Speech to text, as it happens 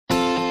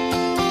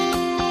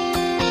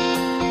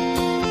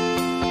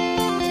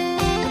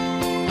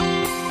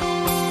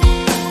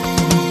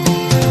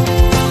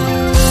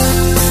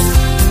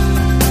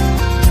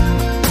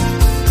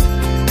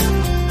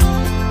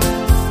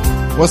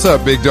What's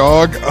up, big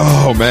dog?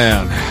 Oh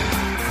man,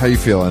 how you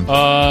feeling?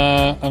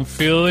 I'm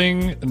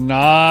feeling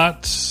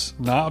not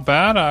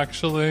bad,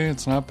 actually.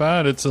 It's not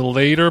bad. It's a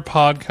later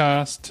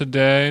podcast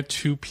today,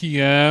 2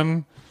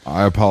 p.m.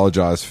 I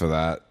apologize for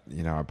that.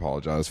 I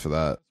apologize for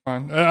that.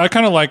 Fine. I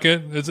kind of like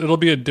it. It'll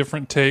be a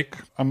different take.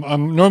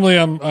 I'm normally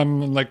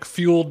like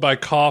fueled by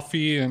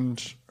coffee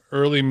and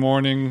early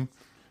morning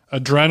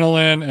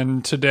adrenaline,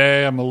 and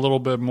today I'm a little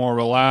bit more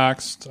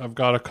relaxed. I've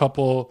got a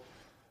couple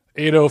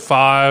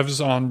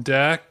 805s on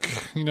deck.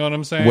 You know what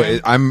I'm saying?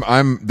 Wait,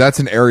 that's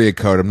an area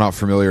code. I'm not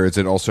familiar. Is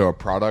it also a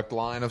product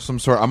line of some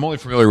sort? I'm only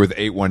familiar with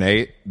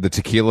 818, the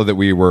tequila that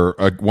we were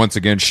once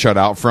again shut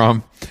out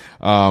from.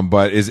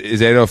 But is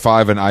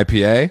 805 an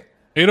IPA?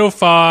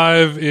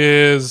 805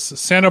 is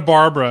Santa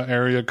Barbara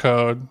area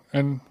code,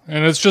 and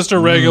it's just a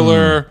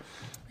regular,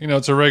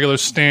 it's a regular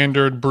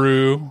standard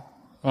brew.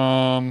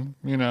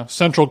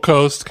 Central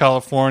Coast,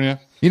 California.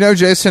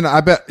 Jason,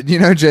 I bet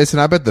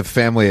the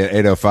family at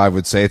 805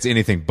 would say it's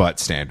anything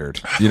but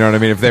standard. You know what I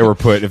mean? If they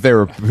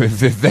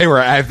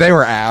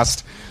were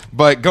asked.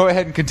 But go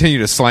ahead and continue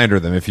to slander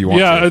them if you want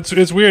to. Yeah,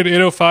 it's weird.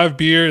 805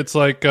 beer, it's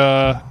like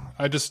I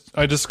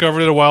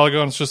discovered it a while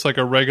ago, and it's just like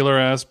a regular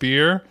ass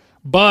beer.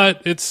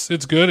 But it's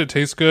good, it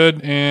tastes good,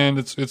 and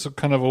it's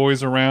kind of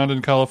always around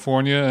in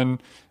California,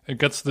 and it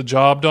gets the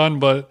job done,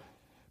 but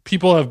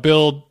people have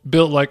built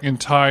like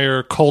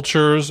entire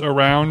cultures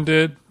around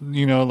it,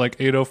 like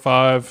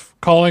 805.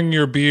 Calling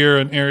your beer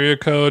an area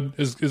code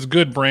is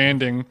good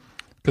branding,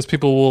 because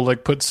people will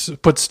like put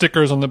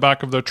stickers on the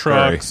back of their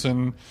trucks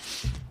and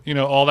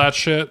all that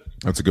shit.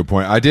 That's a good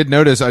point. I did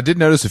notice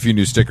a few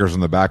new stickers on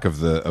the back of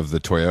the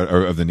Toyota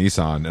or of the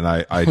Nissan, and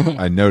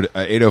I noted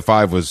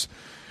 805 was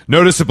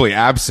noticeably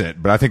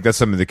absent, but I think that's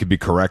something that could be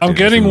corrected. I'm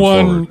getting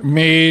one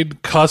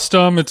made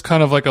custom. It's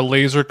kind of like a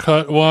laser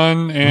cut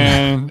one,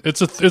 and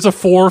it's a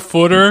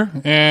 4-footer,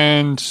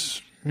 and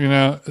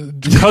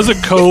because of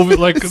COVID,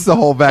 like it's the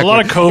whole back. A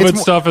lot of COVID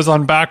stuff is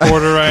on back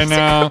order right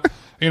now.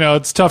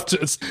 It's tough to.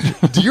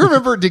 Do you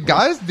remember? Did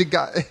guys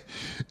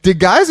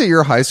at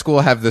your high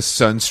school have the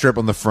sun strip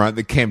on the front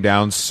that came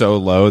down so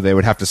low they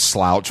would have to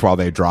slouch while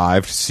they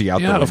drive to see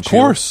out the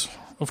windshield?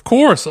 Of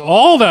course,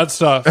 all that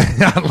stuff.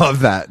 I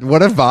love that.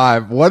 What a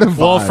vibe.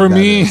 Well, for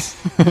me,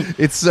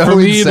 it's so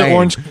insane. The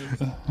orange.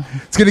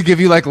 It's going to give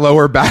you like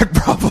lower back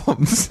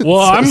problems. Well,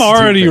 I'm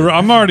already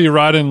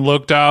riding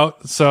looked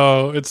out,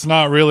 so it's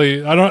not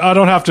really. I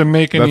don't have to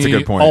make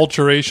any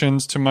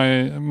alterations to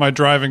my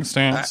driving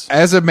stance.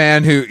 As a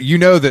man who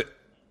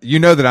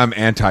that I'm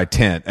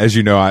anti-tint, as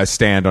you know, I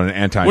stand on an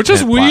anti-tint Which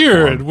is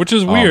weird.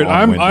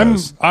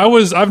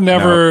 I've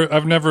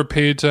never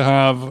paid to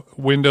have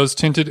windows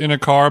tinted in a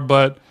car,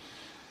 but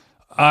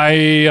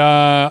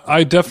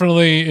I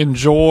definitely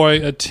enjoy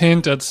a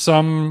tint at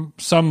some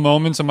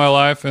moments in my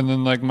life, and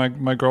then like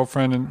my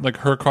girlfriend and like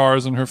her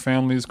cars and her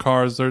family's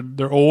cars,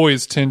 they're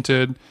always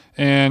tinted,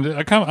 and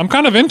I'm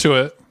kind of into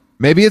it.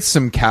 Maybe it's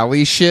some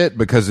Cali shit,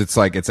 because it's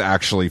like it's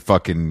actually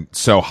fucking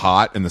so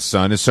hot and the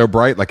sun is so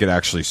bright, like it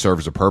actually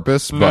serves a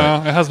purpose. But no,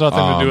 it has nothing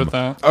to do with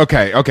that.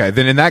 Okay.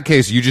 Then in that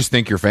case, you just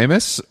think you're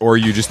famous, or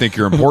you just think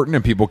you're important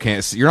and people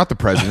can't see. You're not the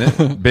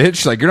president,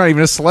 bitch. Like, you're not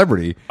even a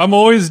celebrity. I'm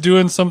always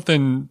doing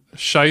something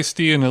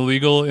shisty and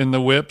illegal in the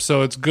whip,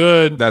 so it's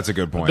good. That's a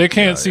good point. They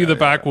can't see the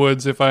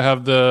backwoods if I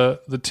have the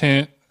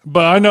tint.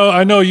 But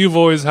I know you've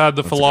always had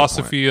the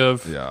philosophy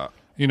of,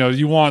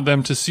 you want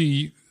them to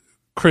see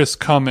Chris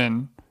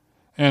coming.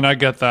 And I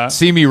get that.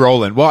 See me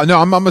rolling. Well, no,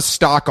 I'm a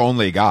stock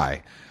only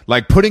guy.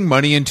 Like, putting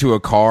money into a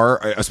car,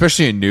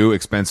 especially a new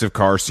expensive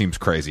car, seems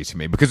crazy to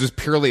me, because it's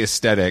purely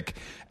aesthetic,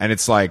 and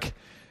it's like,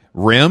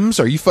 rims?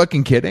 Are you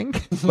fucking kidding?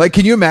 Like,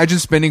 can you imagine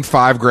spending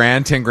 $5,000,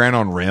 $10,000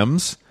 on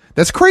rims?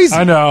 That's crazy.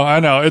 I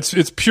know.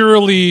 It's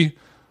purely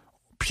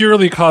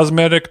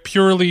cosmetic,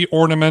 purely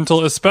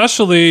ornamental,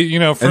 especially,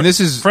 and this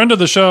is friend of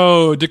the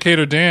show,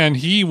 Decatur Dan.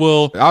 He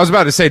will. I was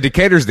about to say,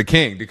 Decatur's the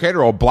king.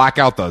 Decatur will black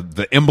out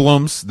the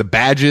emblems, the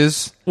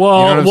badges.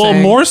 Well,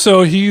 more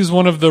so, he's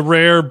one of the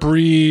rare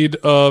breed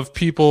of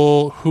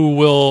people who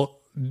will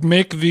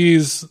make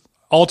these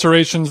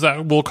alterations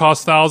that will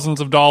cost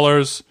thousands of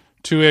dollars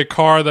to a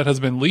car that has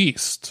been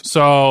leased.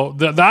 So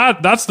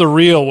that's the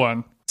real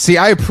one. See,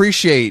 I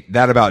appreciate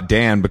that about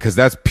Dan, because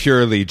that's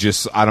purely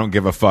just I don't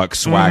give a fuck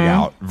swag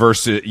out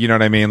versus, you know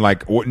what I mean?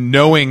 Like,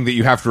 knowing that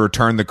you have to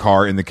return the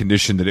car in the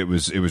condition that it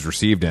was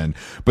received in.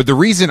 But the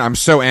reason I'm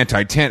so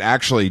anti-tint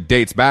actually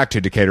dates back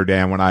to Decatur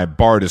Dan, when I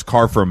borrowed his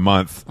car for a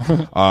month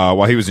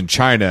while he was in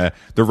China,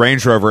 the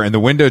Range Rover, and the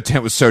window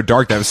tint was so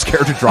dark that I was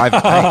scared to drive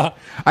at night.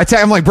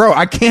 I'm like, bro,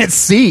 I can't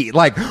see.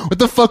 Like, what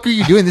the fuck are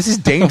you doing? This is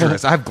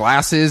dangerous. I have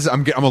glasses.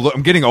 I'm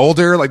getting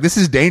older. Like, this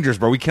is dangerous,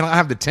 bro. We cannot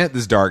have the tint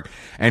this dark.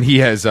 And he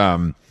has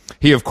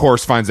he of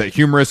course finds that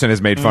humorous and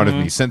has made fun of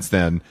me since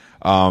then.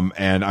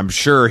 And I'm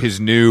sure his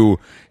new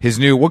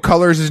what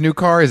color is his new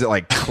car? Is it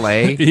like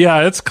clay?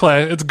 Yeah, it's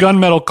clay. It's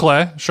gunmetal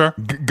clay. Sure.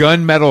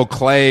 Gunmetal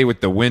clay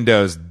with the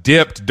windows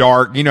dipped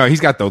dark. You know, he's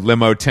got the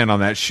limo tint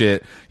on that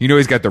shit. You know,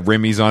 he's got the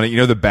Remy's on it. You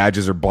know, the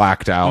badges are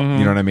blacked out.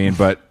 You know what I mean?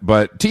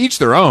 But to each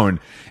their own.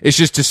 It's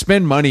just to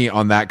spend money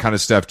on that kind of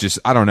stuff. Just,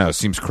 I don't know,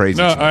 seems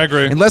crazy. No, to me. I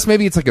agree. Unless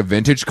maybe it's like a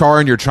vintage car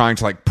and you're trying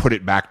to like put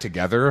it back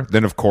together.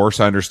 Then of course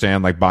I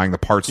understand like buying the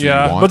parts that you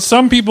want. But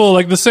some people,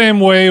 like the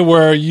same way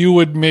where you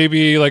would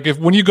maybe like if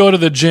when you go to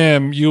the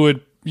gym, you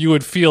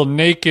would feel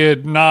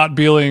naked, not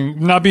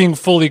being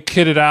fully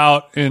kitted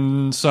out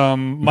in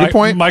some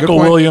Michael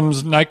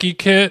Williams Nike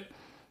kit.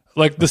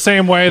 Like the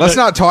same way. Let's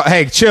not talk.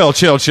 Hey, chill.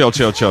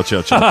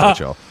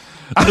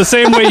 The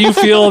same way you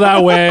feel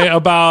that way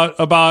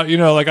about you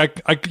know,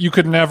 like you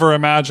could never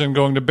imagine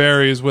going to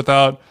Barry's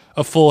without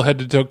a full head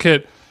to toe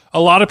kit.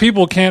 A lot of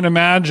people can't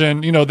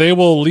imagine, you know, they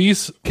will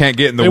can't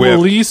get in the they whip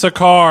will lease a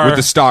car with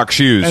the stock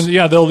shoes. And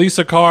yeah, they'll lease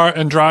a car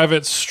and drive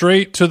it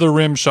straight to the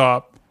rim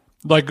shop.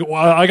 Like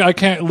I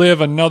can't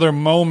live another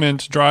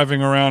moment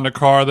driving around a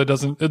car that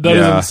isn't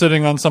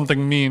sitting on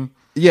something mean.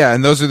 Yeah,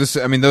 and those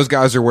are those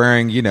guys are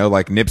wearing, you know,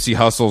 like Nipsey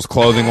Hussle's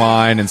clothing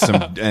line and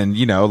some, and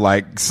you know,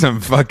 like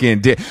some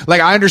fucking, like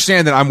I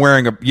understand that I'm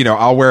wearing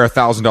I'll wear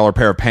 $1,000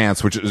 pair of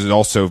pants, which is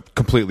also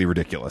completely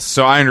ridiculous.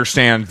 So I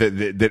understand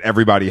that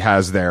everybody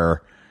has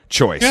their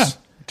choice. Yeah,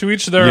 to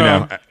each their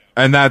own.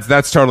 And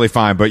that's totally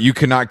fine, but you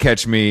cannot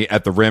catch me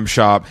at the rim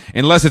shop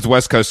unless it's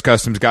West Coast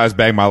Customs. Guys,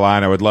 bang my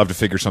line. I would love to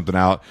figure something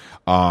out.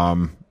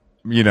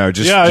 You know,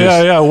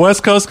 yeah.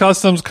 West Coast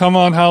Customs, come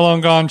on, How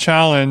Long Gone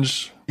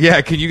challenge.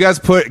 Yeah, can you guys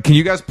put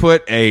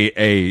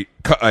a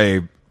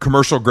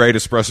commercial grade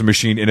espresso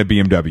machine in a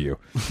BMW?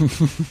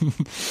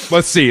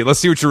 Let's see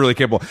what you're really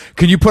capable.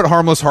 Can you put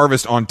Harmless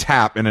Harvest on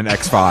tap in an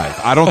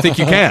X5? I don't think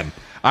you can.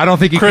 I don't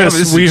think you can.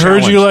 Chris, we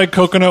heard you like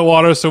coconut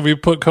water, so we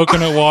put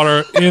coconut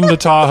water in the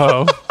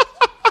Tahoe.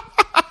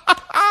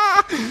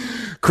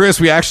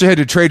 Chris, we actually had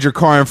to trade your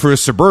car in for a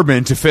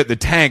Suburban to fit the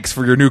tanks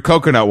for your new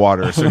coconut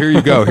water. So here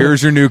you go.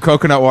 Here's your new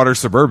coconut water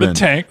Suburban.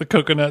 The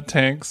coconut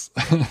tanks.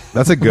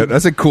 That's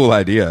a cool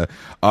idea.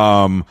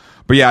 But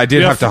yeah, I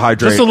did have to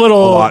hydrate a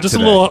little.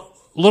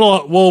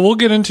 Well, we'll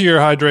get into your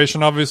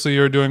hydration. Obviously,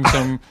 you're doing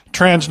some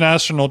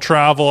transnational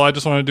travel. I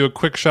just want to do a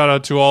quick shout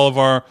out to all of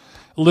our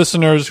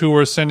listeners who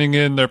were sending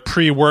in their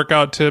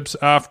pre-workout tips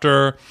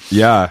after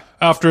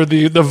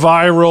the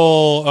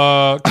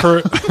viral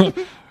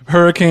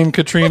Hurricane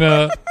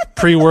Katrina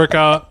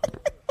pre-workout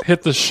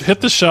hit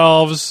the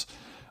shelves.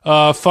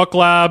 Fuck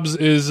Labs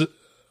is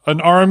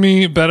an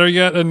army, better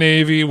yet a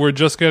navy. We're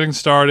just getting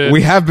started.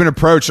 We have been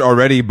approached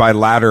already by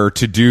Ladder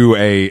to do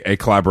a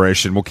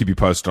collaboration. We'll keep you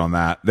posted on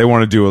that. They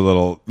want to do a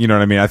little, you know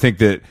what I mean? I think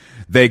that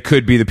they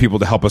could be the people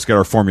to help us get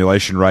our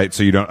formulation right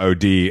so you don't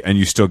OD and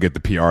you still get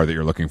the PR that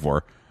you're looking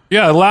for.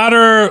 Yeah,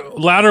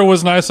 Ladder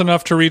was nice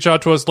enough to reach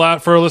out to us.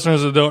 For our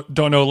listeners that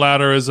don't know,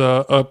 Ladder is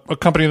a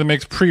company that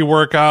makes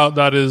pre-workout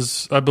that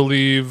is, I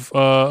believe,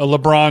 a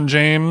LeBron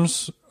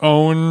James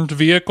owned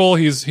vehicle.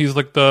 He's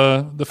like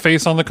the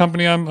face on the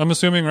company. I'm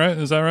assuming, right?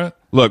 Is that right?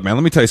 Look, man,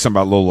 let me tell you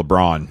something about Lil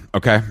LeBron.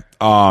 Okay,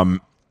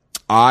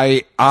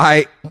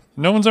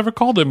 no one's ever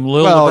called him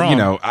Lil LeBron. LeBron. You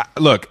know,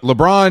 look,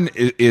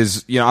 LeBron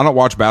is, you know, I don't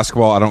watch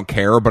basketball. I don't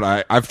care,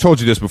 but I've told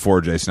you this before,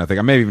 Jason. I think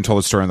I may have even told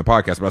this story on the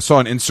podcast, but I saw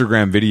an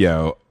Instagram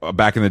video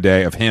back in the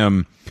day of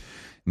him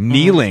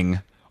kneeling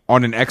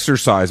on an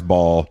exercise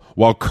ball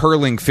while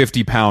curling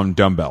 50-pound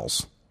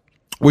dumbbells.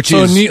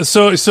 So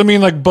I mean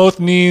like both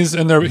knees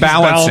and they're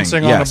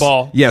balancing on the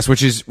ball. Yes,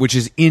 which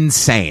is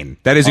insane.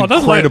 That is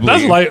incredibly.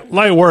 That's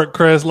light work,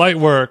 Chris. Light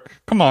work.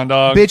 Come on,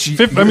 dog. Bitch,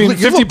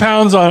 50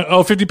 pounds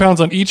on 50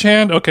 pounds on each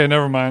hand. Okay,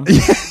 never mind.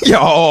 Yeah.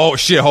 Oh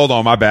shit. Hold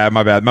on. My bad.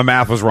 My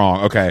math was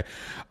wrong. Okay.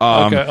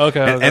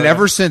 Okay. And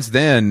ever since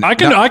then,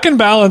 I can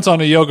balance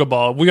on a yoga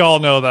ball. We all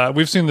know that.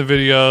 We've seen the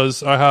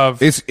videos. I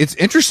have. It's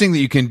interesting that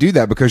you can do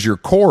that because your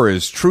core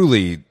is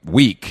truly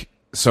weak.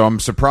 So I'm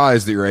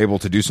surprised that you're able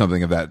to do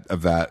something of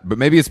that. But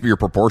maybe it's your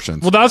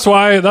proportions. Well, that's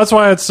why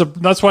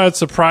it's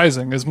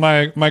surprising. Is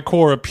my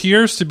core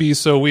appears to be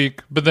so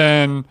weak, but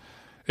then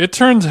it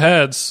turns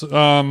heads.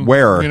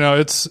 Where? You know,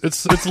 it's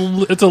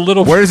a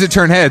little. Where does it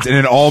turn heads? In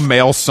an all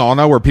male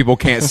sauna where people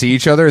can't see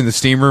each other in the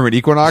steam room at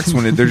Equinox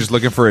when they're just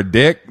looking for a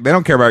dick? They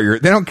don't care about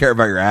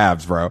your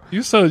abs, bro.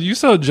 You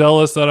so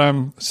jealous that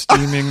I'm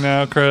steaming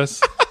now,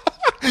 Chris.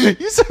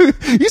 you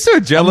so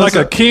jealous. I'm like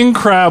a king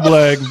crab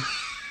leg.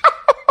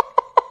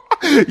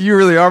 You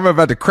really are. I'm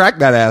about to crack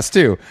that ass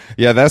too.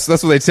 Yeah, that's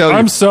what they tell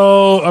you.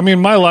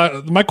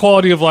 My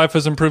quality of life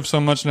has improved so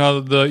much now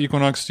that the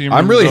Equinox steam room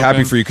I'm really is happy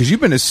open. for you because you've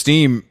been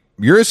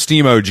you're a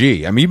steam OG.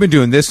 I mean, you've been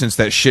doing this since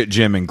that shit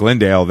gym in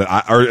Glendale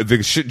or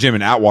the shit gym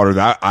in Atwater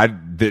that I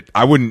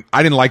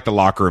didn't like the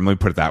locker room. Let me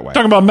put it that way.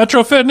 Talking about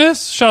Metro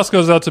Fitness. Shouts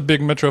goes out to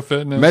big Metro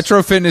Fitness.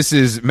 Metro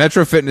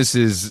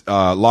Fitness's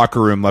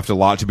locker room left a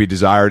lot to be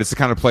desired. It's the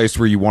kind of place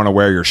where you want to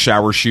wear your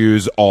shower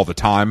shoes all the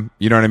time.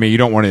 You know what I mean? You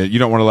don't want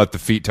to let the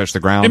feet touch the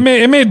ground.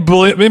 It made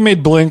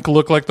Blink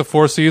look like the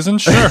Four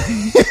Seasons. Sure.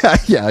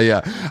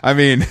 Yeah. I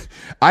mean,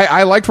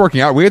 I liked working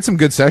out. We had some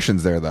good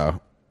sessions there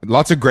though.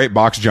 Lots of great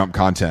box jump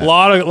content. A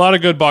lot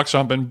of good box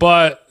jumping,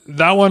 but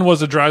that one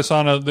was a dry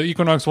sauna. The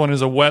Equinox one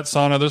is a wet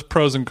sauna. There's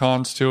pros and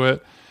cons to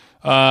it.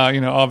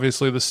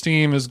 Obviously the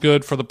steam is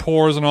good for the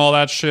pores and all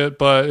that shit,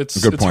 but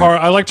it's point. hard.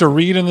 I like to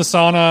read in the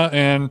sauna,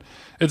 and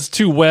it's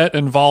too wet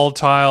and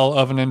volatile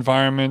of an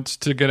environment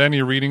to get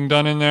any reading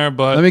done in there.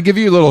 But Let me give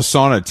you a little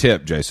sauna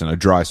tip, Jason, a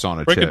dry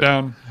sauna break tip. it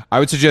down. I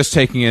would suggest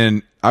taking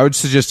in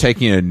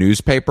a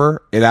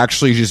newspaper. It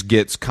actually just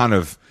gets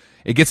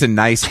it gets a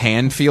nice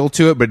hand feel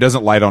to it, but it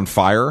doesn't light on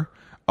fire,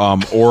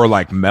 or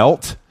like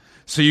melt.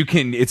 So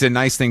it's a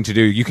nice thing to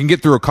do. You can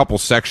get through a couple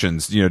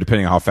sections,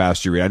 depending on how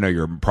fast you read. I know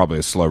you're probably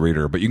a slow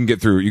reader, but you can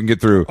get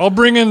through. I'll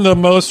bring in the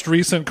most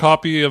recent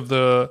copy of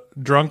the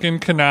Drunken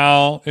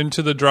Canal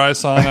into the dry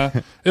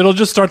sauna. It'll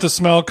just start to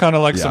smell kind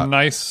of like some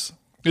nice.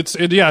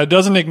 It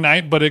doesn't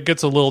ignite, but it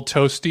gets a little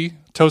toasty.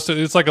 Toasted.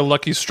 It's like a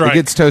Lucky Strike. It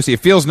gets toasty.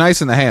 It feels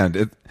nice in the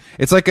hand.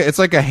 It's like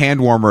a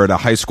hand warmer at a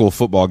high school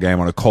football game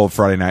on a cold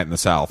Friday night in the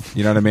South.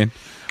 You know what I mean?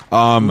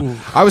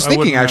 I was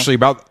thinking actually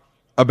about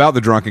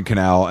the Drunken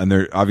Canal and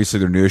their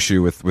new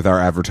issue with our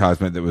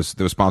advertisement that was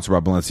sponsored by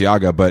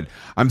Balenciaga. But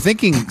I'm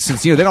thinking,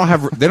 since they don't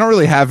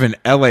really have an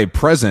LA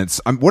presence,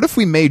 what if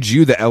we made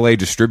you the LA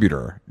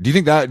distributor? Do you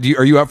think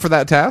are you up for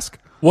that task?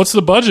 What's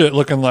the budget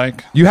looking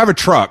like? You have a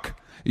truck.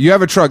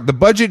 The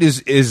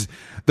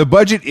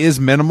budget is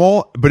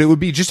minimal, but it would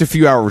be just a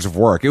few hours of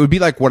work. It would be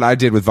like what I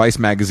did with Vice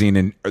magazine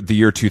in the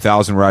year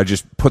 2000, where I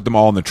just put them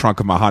all in the trunk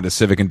of my Honda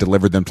Civic and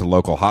delivered them to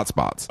local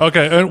hotspots.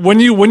 Okay, and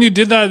when you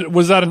did that,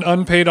 was that an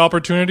unpaid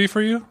opportunity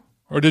for you,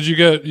 or did you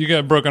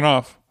get broken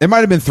off? It might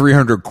have been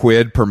 300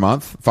 quid per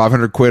month,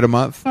 500 quid a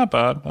month. Not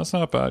bad. That's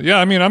not bad. Yeah,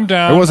 I mean, I'm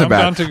down. It wasn't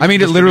bad. Down to I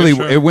mean, it literally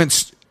sure.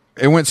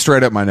 it went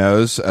straight up my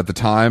nose at the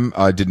time.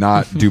 I did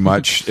not do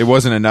much. It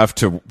wasn't enough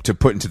to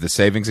put into the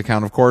savings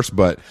account, of course,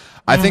 but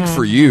I think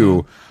for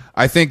you,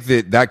 I think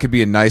that could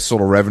be a nice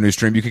little revenue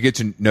stream. You could get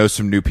to know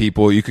some new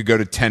people. You could go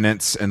to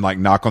tenants and like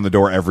knock on the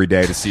door every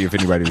day to see if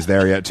anybody was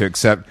there yet to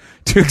accept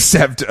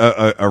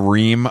a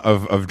ream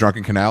of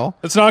Drunken Canal.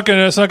 It's not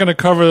gonna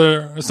cover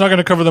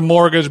the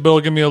mortgage bill.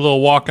 Give me a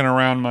little walking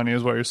around money,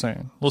 is what you're saying.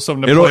 A little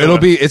something to play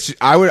with.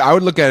 I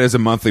would look at it as a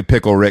monthly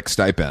Pickle Rick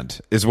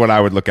stipend is what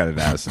I would look at it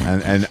as,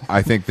 and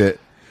I think that.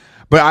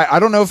 But I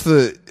don't know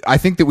I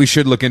think that we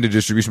should look into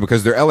distribution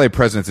because their LA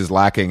presence is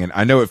lacking. And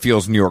I know it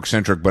feels New York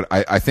centric, but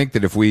I think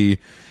that if we,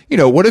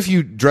 what if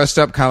you dressed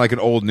up kind of like an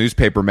old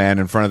newspaper man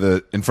in front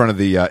of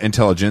the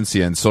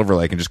intelligentsia in Silver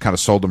Lake and just kind of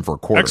sold them for a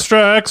quarter?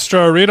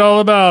 Extra, read all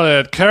about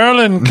it.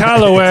 Carolyn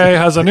Calloway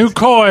has a new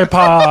koi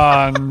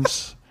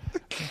pond.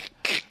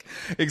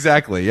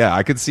 Exactly. Yeah,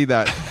 I could see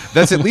that.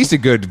 That's at least a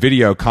good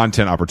video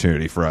content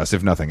opportunity for us,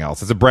 if nothing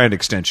else. It's a brand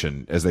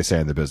extension, as they say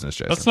in the business,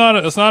 Jason. It's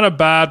not a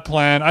bad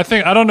plan. I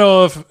don't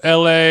know if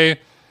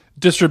LA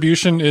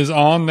distribution is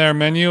on their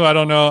menu. I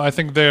don't know. I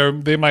think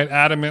they might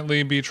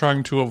adamantly be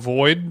trying to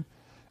avoid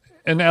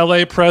an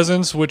LA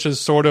presence, which is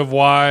sort of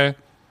why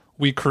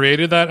we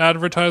created that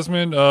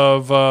advertisement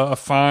of a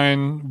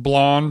fine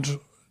blonde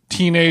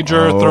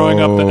teenager throwing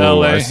up the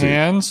LA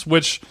hands,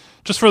 which,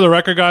 just for the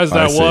record, guys,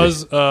 that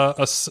was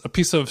a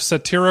piece of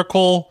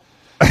satirical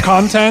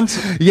content.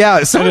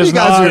 Yeah, some of you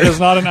guys is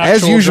not an actual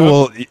as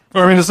usual. Joke.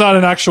 Or, I mean, it's not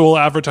an actual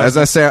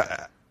advertisement.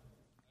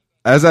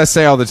 As I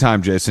say all the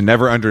time, Jason,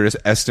 never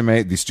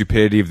underestimate the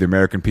stupidity of the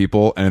American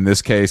people, and in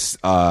this case,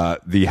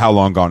 the How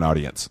Long Gone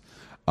audience.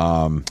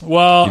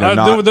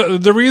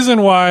 The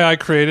reason why I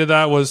created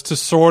that was to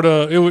sort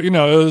of, it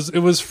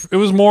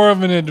was more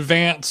of an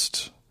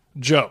advanced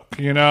joke,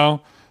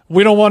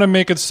 We don't want to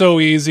make it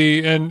so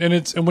easy, and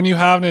when you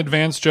have an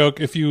advanced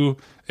joke, if you're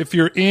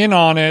in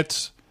on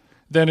it,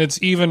 then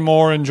it's even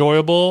more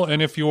enjoyable,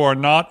 and if you are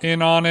not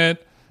in on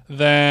it,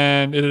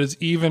 then it is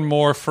even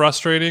more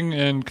frustrating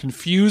and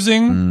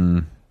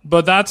confusing.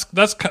 But that's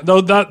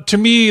to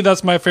me,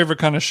 that's my favorite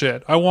kind of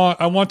shit. I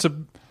want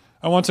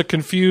to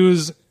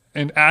confuse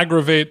and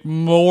aggravate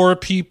more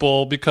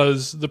people,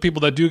 because the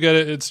people that do get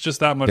it, it's just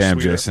that much Damn,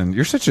 sweeter. Jason,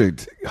 you're such a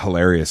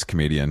hilarious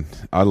comedian.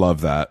 I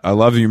love that. I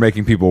love that you're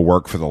making people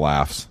work for the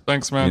laughs.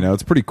 Thanks, man.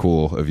 It's pretty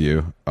cool of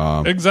you.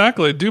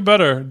 Exactly. Do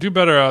better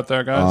out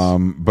there, guys.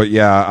 But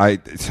yeah,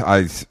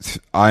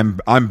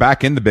 I'm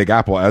back in the Big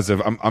Apple as of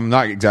I'm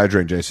not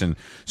exaggerating, Jason.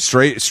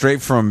 Straight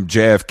from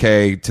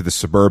JFK to the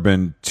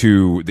Suburban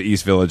to the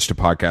East Village to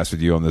podcast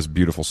with you on this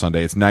beautiful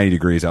Sunday. It's 90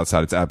 degrees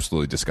outside. It's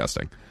absolutely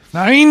disgusting.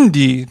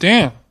 90,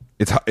 damn.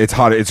 It's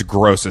hot. It's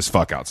gross as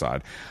fuck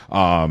outside.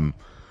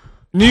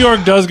 New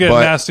York does get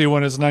nasty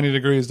when it's 90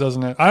 degrees,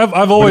 doesn't it?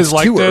 I've always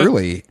liked it.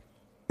 Early.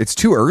 It's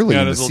too early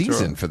in the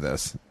season for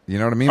this. You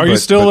know what I mean? Are you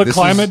still a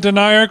climate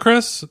denier,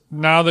 Chris?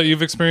 Now that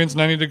you've experienced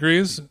 90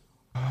 degrees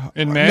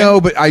in May?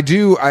 No, but I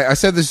do. I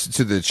said this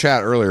to the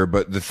chat earlier,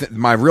 but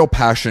my real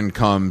passion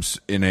comes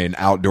in an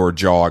outdoor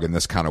jog in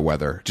this kind of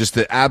weather. Just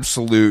the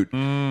absolute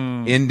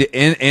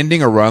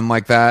ending a run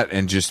like that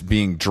and just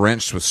being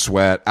drenched with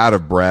sweat, out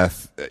of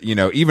breath.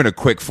 Even a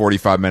quick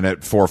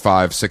 45-minute, 4,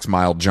 5, 6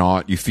 mile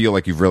jaunt, you feel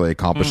like you've really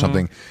accomplished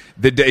something.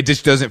 It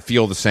just doesn't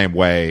feel the same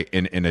way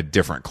in a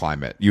different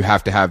climate. You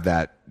have to have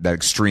that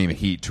extreme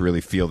heat to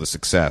really feel the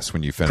success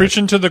when you finish.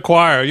 Preaching to the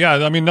choir. Yeah,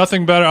 I mean,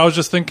 nothing better. I was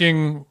just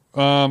thinking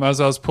as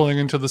I was pulling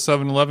into the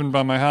 7-Eleven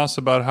by my house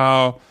about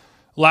how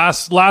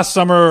last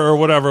summer or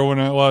whatever, when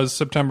it was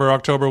September,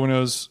 October, when it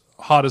was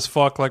hot as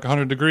fuck, like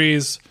 100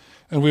 degrees,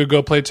 and we would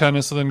go play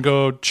tennis and then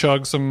go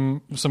chug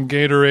some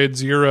Gatorade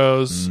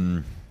Zeros.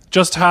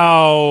 Just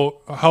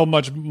how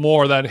much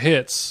more that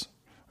hits,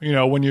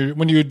 when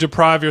you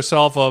deprive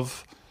yourself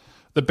of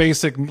the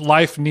basic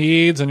life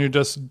needs and you're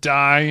just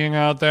dying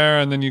out there,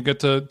 and then you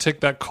get to take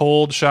that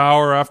cold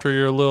shower after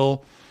your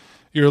little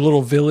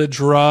village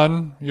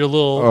run, your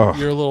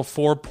little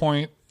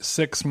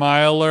 4.6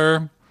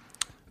 miler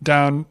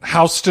down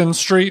Houston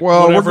Street.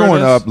 Well, we're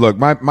going up. Look,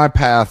 my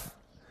path.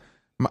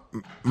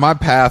 My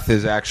path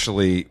is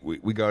actually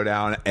we go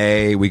down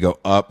we go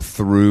up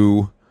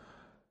through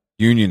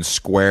Union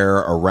Square,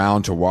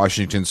 around to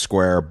Washington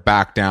Square,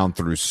 back down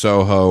through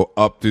Soho,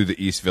 up through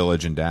the East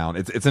Village and down.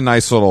 It's a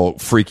nice little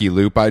freaky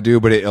loop I do,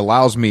 but it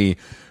allows me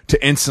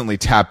to instantly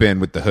tap in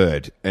with the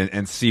hood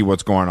and see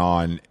what's going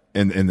on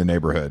in the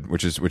neighborhood,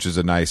 which is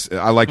a nice.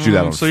 I like to do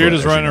that on So foot, you're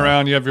just running you know.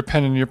 around, you have your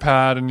pen and your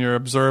pad, and you're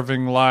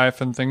observing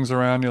life and things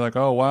around. You're like,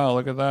 oh wow,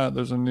 look at that.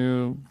 There's a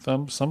new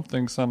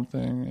something,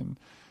 and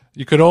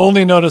you could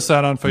only notice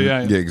that on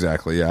Fayette. Yeah,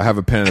 exactly. Yeah, I have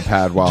a pen and a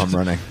pad while I'm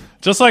running.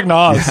 Just like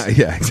Nas.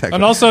 Yeah, exactly.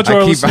 And also to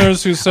our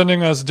listeners who's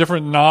sending us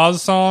different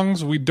Nas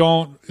songs, we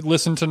don't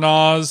listen to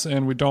Nas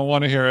and we don't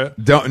want to hear it.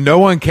 No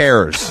one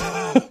cares.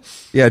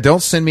 Yeah,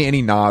 don't send me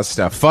any Nas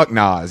stuff. Fuck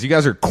Nas. You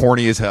guys are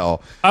corny as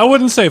hell. I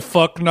wouldn't say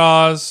fuck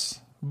Nas,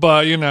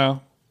 but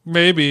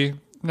maybe.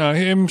 No,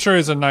 I'm sure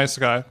he's a nice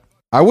guy.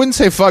 I wouldn't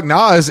say fuck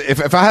Nas.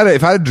 If I had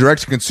a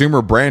direct to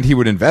consumer brand he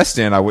would invest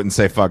in, I wouldn't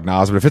say fuck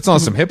Nas. But if it's on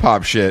some hip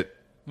hop shit,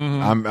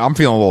 I'm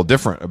feeling a little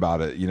different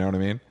about it. You know what I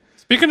mean?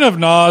 Speaking of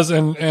Nas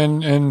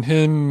and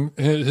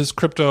his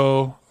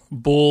crypto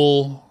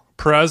bull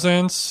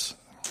presence,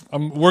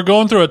 we're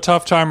going through a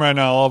tough time right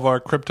now. All of our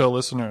crypto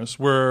listeners,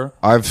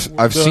 I've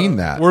seen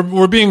that.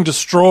 We're being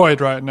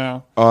destroyed right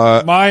now.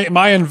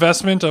 My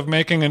investment of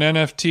making an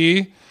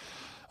NFT,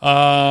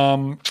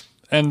 and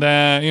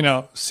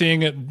then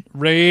seeing it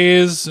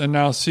raise and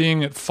now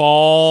seeing it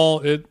fall,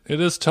 it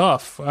is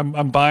tough.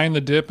 I'm buying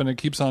the dip and it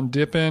keeps on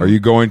dipping. Are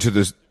you going to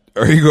this?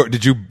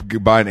 Did you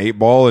buy an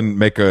 8-ball and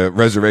make a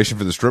reservation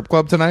for the strip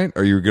club tonight?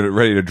 Are you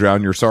ready to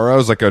drown your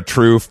sorrows like a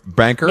true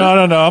banker? No.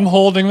 I'm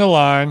holding the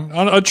line.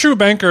 A true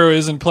banker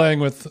isn't playing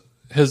with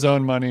his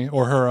own money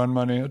or her own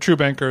money. A true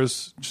banker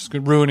is just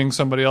ruining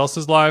somebody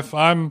else's life.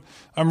 I'm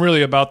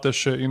really about this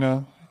shit.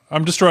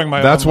 I'm destroying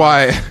my. That's own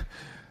why. life.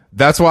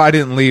 That's why I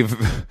didn't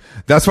leave.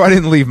 That's why I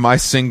didn't leave my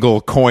single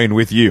coin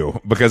with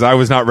you, because I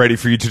was not ready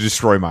for you to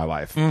destroy my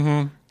life.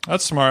 Mm-hmm.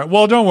 That's smart.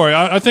 Well, don't worry.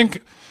 I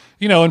think.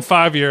 In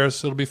 5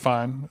 years, it'll be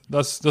fine.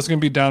 That's going to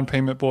be down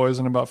payment, boys,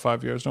 in about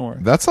 5 years. Don't worry.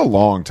 That's a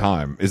long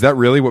time. Is that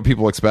really what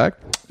people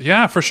expect?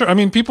 Yeah, for sure. I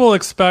mean, people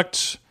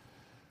expect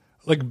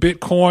like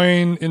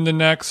Bitcoin in the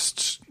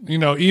next,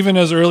 even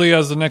as early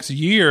as the next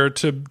year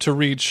to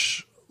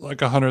reach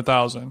like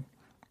 100,000.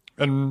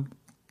 And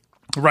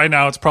right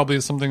now it's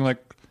probably something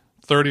like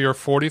 30 or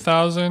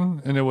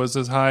 40,000. And it was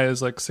as high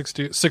as like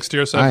 60 or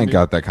 70. I ain't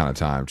got that kind of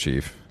time,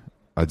 Chief.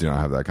 I do not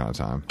have that kind of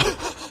time.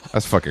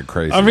 That's fucking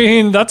crazy. I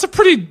mean, that's a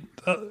pretty...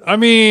 I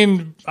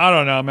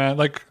don't know, man.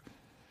 Like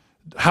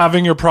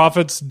having your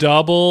profits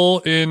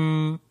double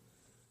in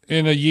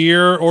a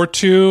year or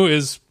two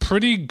is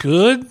pretty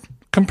good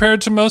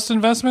compared to most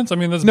investments. I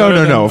mean, that's better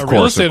than of a course,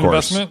 real estate of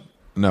course. investment.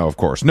 No, of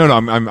course. No.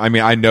 I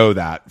mean, I know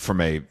that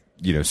from a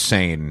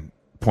sane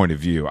point of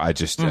view. I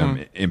just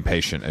am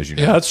impatient, as you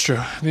know. Yeah, that's true.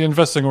 The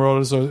investing world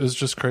is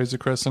just crazy,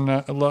 Chris, and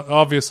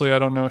obviously I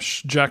don't know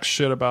jack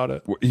shit about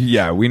it.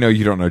 Yeah, we know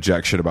you don't know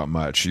jack shit about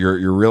much.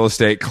 Your real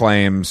estate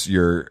claims,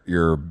 your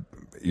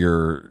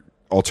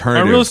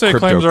alternative. My real estate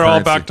claims are all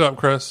cryptocurrency. backed up,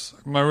 Chris.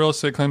 My real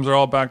estate claims are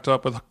all backed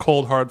up with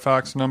cold hard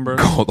facts numbers.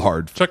 Cold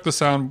hard. Check the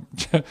sound.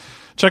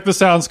 Check the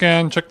sound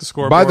scan. Check the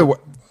scoreboard.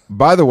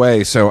 By the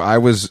way, so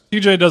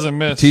TJ doesn't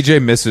miss.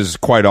 TJ misses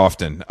quite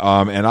often.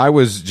 And I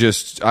was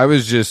just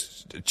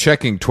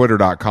checking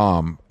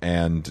twitter.com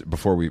and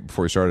before we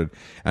started,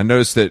 I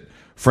noticed that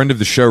friend of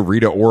the show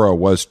Rita Ora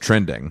was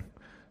trending.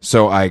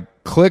 So I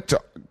clicked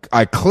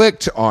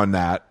on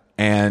that,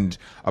 and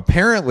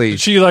apparently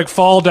Did she like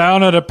fall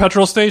down at a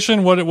petrol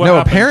station? What no,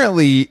 happened?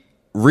 apparently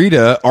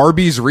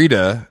Arby's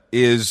Rita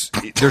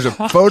there's a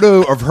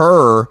photo of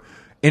her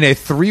in a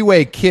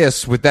 3-way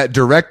kiss with that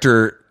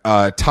director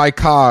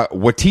Taika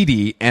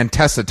Waititi and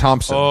Tessa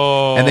Thompson.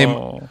 Oh.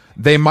 And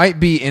they might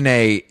be in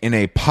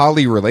a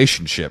poly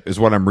relationship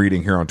is what I'm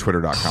reading here on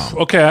twitter.com.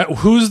 Okay, I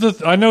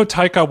know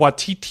Taika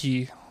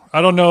Waititi.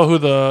 I don't know who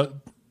the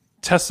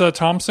Tessa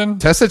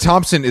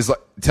Thompson is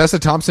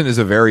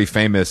a very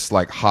famous,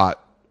 like,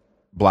 hot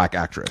black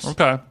actress.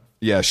 Okay.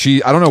 Yeah,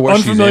 I don't know what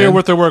she's in. Unfamiliar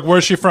with her work.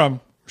 Where's she from?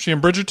 Is she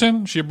in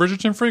Bridgerton? Is she a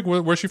Bridgerton freak?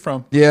 Where's she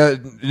from? Yeah,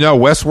 no,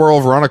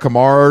 Westworld, Veronica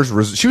Mars.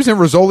 She was in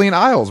Rizzoli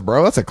Isles,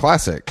 bro. That's a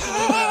classic.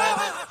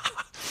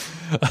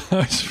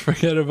 I just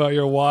forget about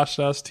your washed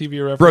ass TV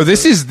reference. Bro,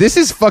 this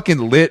is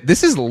fucking lit.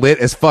 This is lit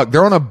as fuck.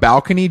 They're on a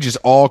balcony just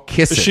all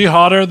kissing. Is she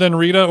hotter than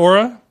Rita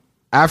Ora?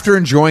 After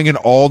enjoying an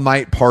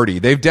all-night party.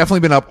 They've definitely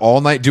been up all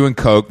night doing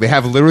coke. They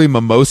have literally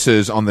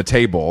mimosas on the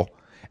table.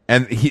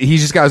 And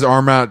he's just got his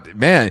arm out,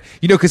 man.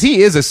 You know, because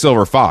he is a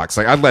silver fox.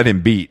 Like I'd let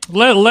him beat.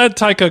 Let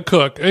Taika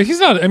cook. He's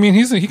not. I mean,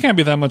 he can't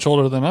be that much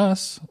older than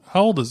us.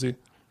 How old is he?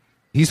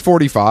 He's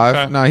 45.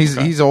 Okay. No,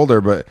 he's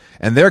older,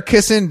 and they're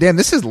kissing. Damn,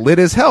 this is lit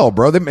as hell,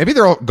 bro. Maybe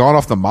they're all gone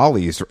off the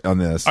mollies on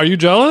this. Are you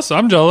jealous?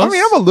 I'm jealous. I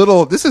mean, I'm a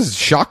little. This is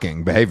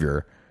shocking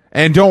behavior.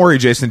 And don't worry,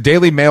 Jason.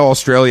 Daily Mail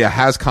Australia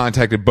has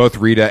contacted both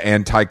Rita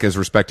and Taika's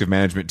respective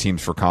management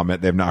teams for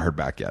comment. They have not heard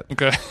back yet.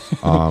 Okay.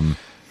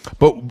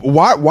 But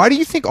why do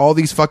you think all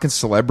these fucking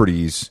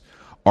celebrities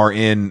are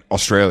in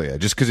Australia?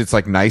 Just because it's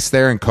like nice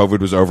there and COVID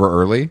was over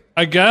early?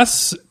 I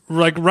guess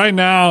like right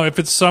now, if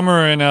it's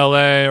summer in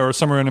LA or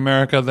summer in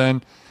America,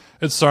 then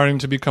it's starting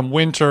to become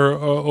winter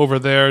over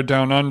there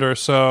down under.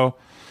 So,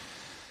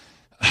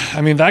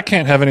 I mean, that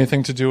can't have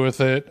anything to do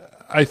with it.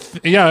 I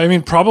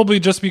mean,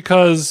 probably just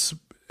because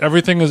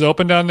everything is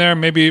open down there.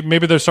 Maybe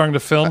they're starting to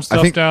film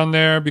stuff down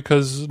there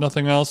because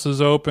nothing else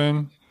is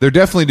open. They're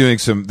definitely doing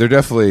some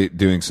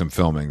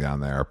filming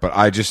down there, but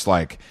I just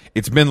like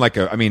it's been like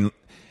I mean,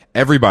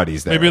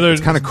 everybody's there. Maybe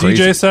there's kind of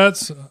crazy. DJ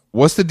sets.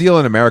 What's the deal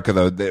in America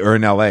though, or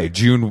in LA?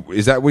 June,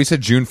 is that what you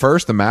said? June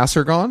 1st, the masks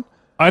are gone.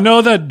 I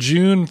know that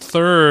June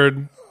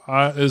 3rd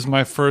is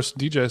my first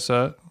DJ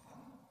set.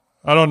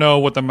 I don't know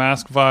what the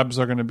mask vibes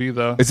are going to be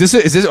though. Is this?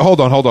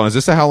 Hold on. Is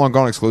this a How Long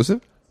Gone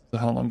exclusive? The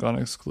How Long Gone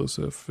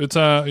exclusive. It's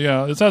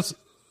it's at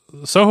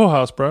Soho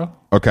House, bro.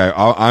 Okay,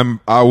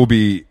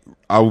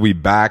 I will be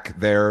back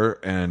there,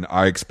 and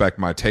I expect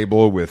my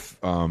table with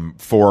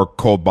 4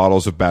 cold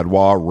bottles of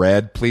Badois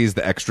Red, please,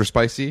 the extra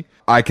spicy.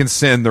 I can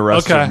send the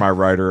rest of my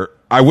rider.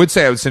 I would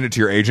say I would send it to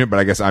your agent, but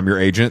I guess I'm your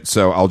agent,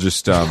 so I'll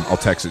just I'll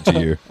text it to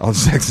you. I'll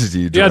just text it to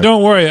you. Yeah,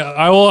 don't worry.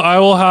 I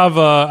will have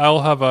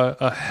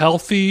a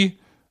healthy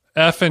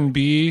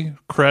F&B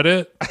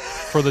credit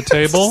for the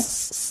table.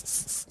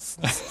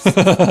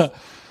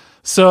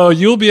 So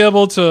you'll be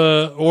able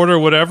to order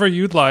whatever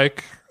you'd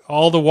like.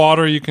 All the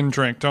water you can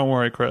drink. Don't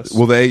worry, Chris.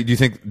 Will they? Do you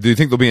think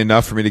there'll be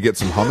enough for me to get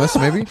some hummus?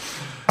 Maybe.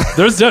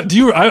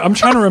 I'm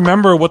trying to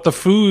remember what the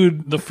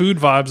food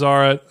vibes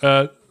are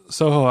at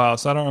Soho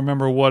House. I don't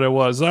remember what it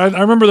was. I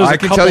remember there's a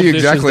couple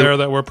dishes there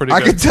that were pretty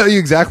good. I can tell you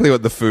exactly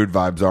what the food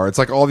vibes are. It's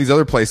like all these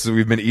other places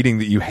we've been eating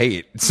that you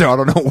hate. So I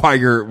don't know why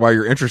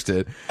you're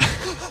interested.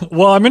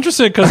 Well, I'm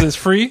interested because it's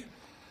free.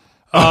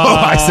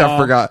 I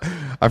forgot.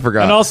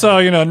 And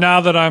also, now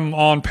that I'm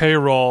on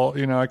payroll,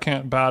 I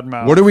can't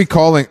badmouth. What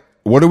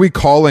are we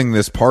calling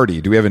this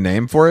party? Do we have a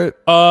name for it?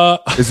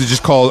 Is it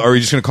just called? Are we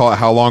just going to call it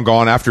How Long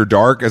Gone After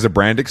Dark as a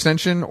brand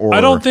extension? Or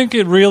I don't think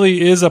it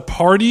really is a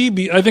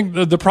party. I think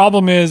the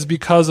problem is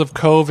because of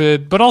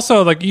COVID, but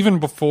also like even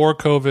before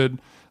COVID,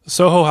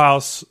 Soho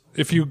House.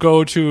 If you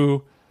go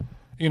to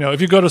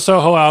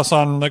Soho House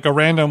on like a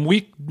random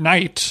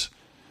weeknight,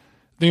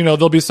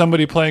 there'll be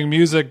somebody playing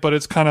music, but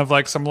it's kind of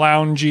like some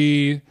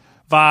loungy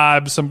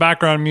vibes, some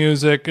background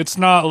music. It's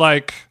not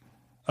like.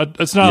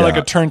 It's not like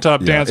a turned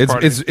up dance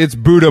party. It's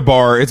Buddha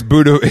Bar. It's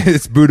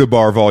Buddha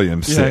Bar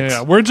Volume 6.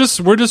 Yeah. We're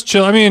just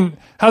chill. I mean,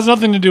 has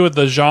nothing to do with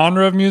the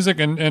genre of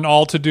music and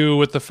all to do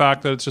with the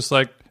fact that it's just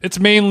like it's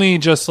mainly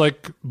just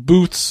like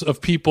booths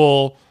of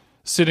people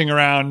sitting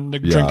around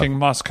drinking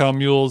Moscow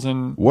Mules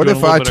and. What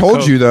if I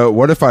told you though?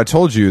 What if I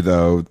told you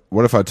though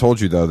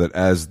that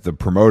as the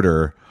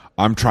promoter,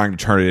 I'm trying to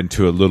turn it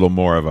into a little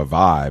more of a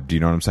vibe. Do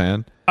you know what I'm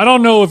saying? I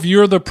don't know if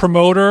you're the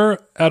promoter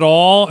at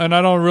all, and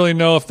I don't really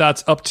know if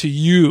that's up to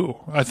you.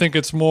 I think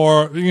it's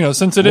more,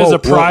 since it is a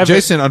private,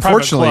 Jason,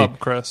 unfortunately, private club,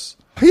 Chris.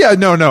 Yeah,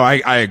 no,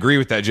 I agree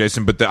with that,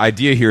 Jason. But the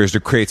idea here is to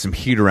create some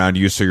heat around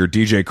you, so your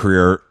DJ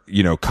career,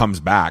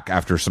 comes back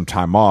after some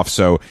time off.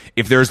 So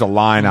if there's a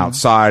line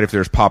outside, if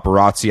there's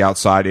paparazzi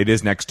outside, it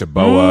is next to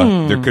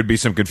BOA. There could be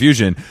some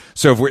confusion.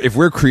 So if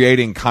we're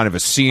creating kind of a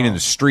scene in the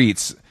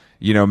streets.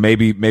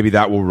 Maybe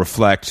that will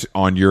reflect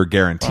on your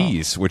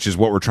guarantees, which is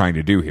what we're trying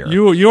to do here.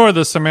 You are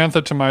the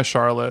Samantha to my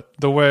Charlotte,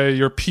 the way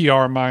your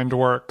PR mind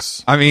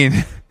works. I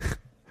mean,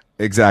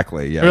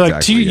 exactly. Yeah, you're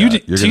exactly.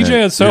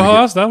 TJ at Soho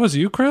House. That was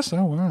you, Chris.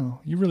 Oh wow,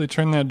 you really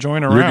turned that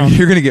joint around.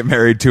 You're gonna get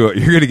married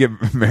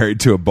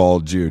to a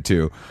bald Jew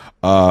too.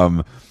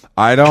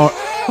 I don't.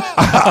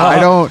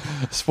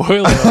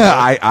 Spoiler.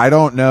 I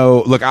don't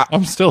know. Look,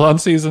 I'm still on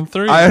season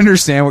 3. I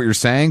understand what you're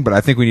saying, but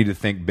I think we need to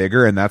think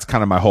bigger, and that's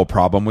kind of my whole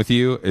problem with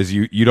you. Is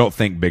you don't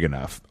think big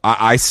enough.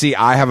 I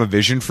have a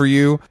vision for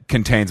you,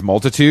 contains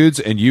multitudes,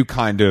 and you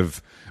kind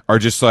of are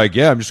just like,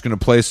 yeah, I'm just going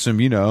to play some,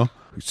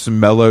 some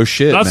mellow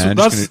shit, man.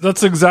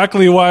 That's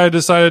exactly why I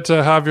decided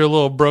to have your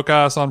little broke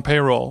ass on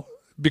payroll.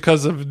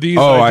 Because of these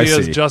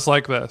ideas just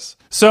like this.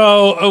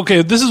 So,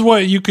 okay, this is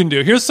what you can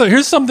do. Here's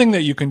something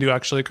that you can do,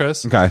 actually,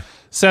 Chris. Okay.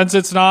 Since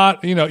it's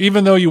not,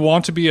 even though you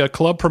want to be a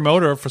club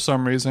promoter for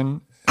some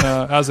reason,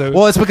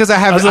 it's because I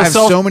have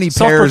so many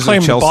pairs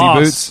of Chelsea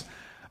boots.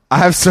 I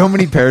have so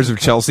many pairs of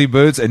Chelsea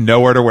boots and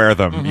nowhere to wear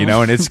them,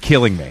 and it's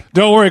killing me.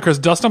 Don't worry, Chris.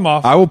 Dust them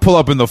off. I will pull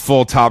up in the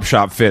full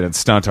Topshop fit and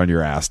stunt on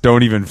your ass.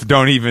 Don't even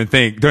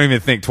think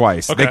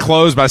twice. Okay. They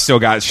closed, but I still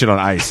got shit on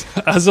ice.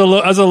 As a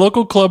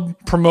local club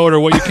promoter,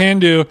 what you can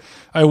do,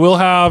 I will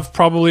have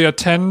probably a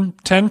 10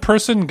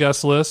 person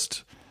guest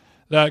list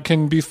that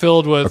can be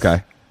filled with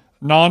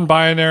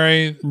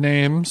non-binary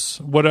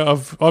names, what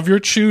of your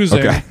choosing.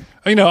 Okay.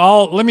 You know,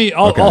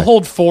 I'll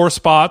hold 4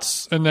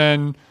 spots, and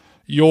then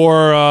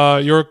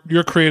your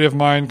creative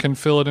mind can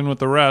fill it in with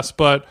the rest.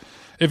 But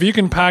if you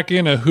can pack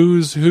in a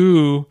who's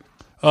who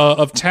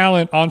of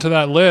talent onto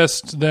that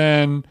list,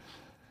 then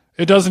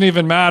it doesn't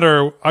even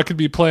matter. I could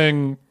be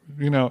playing,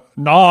 you know,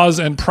 Nas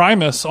and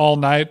Primus all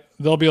night.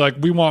 They'll be like,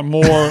 we want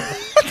more.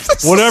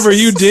 Whatever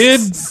you did,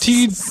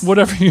 TJ,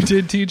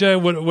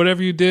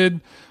 whatever you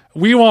did,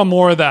 we want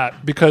more of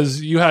that,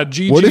 because you had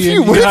Gigi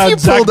you had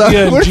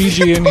Zachdea and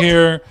Gigi in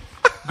here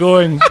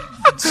going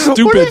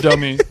stupid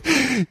dummy.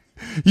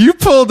 You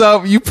pulled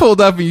up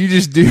and you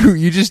just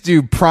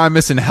do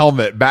Primus and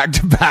Helmet back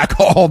to back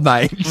all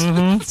night.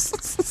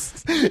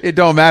 It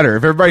don't matter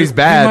if everybody's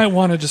bad. You might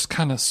want to just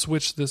kind of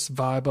switch this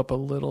vibe up a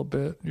little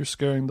bit. You're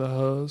scaring the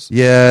hoes.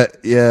 Yeah.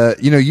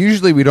 You know,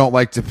 usually we don't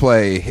like to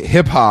play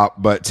hip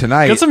hop, but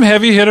tonight get some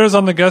heavy hitters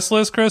on the guest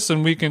list, Chris,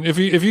 and we can if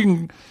you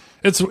can.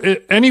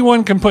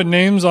 Anyone can put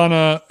names on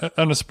a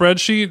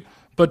spreadsheet,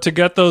 but to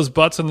get those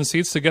butts in the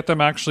seats, to get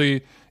them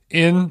actually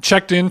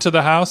checked into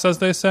the house, as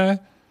they say.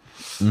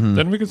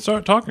 Then we can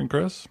start talking,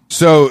 Chris.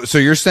 So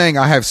you're saying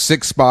I have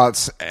 6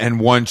 spots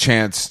and 1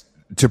 chance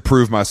to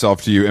prove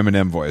myself to you,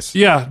 Eminem voice.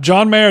 Yeah,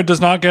 John Mayer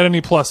does not get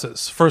any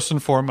pluses, first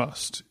and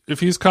foremost. If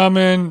he's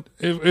coming,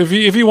 if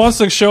he wants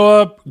to show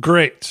up,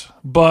 great.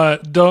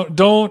 But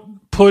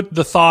don't put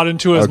the thought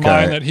into his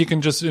mind that he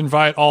can just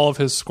invite all of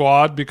his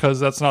squad, because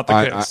that's not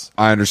the case.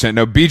 I understand.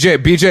 No,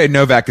 BJ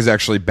Novak is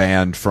actually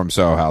banned from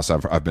Soho House,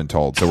 I've been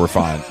told, so we're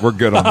fine. We're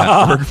good on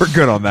that. We're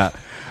good on that.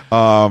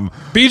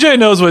 BJ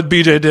knows what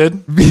BJ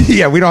did.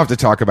 Yeah, we don't have to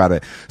talk about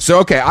it. So,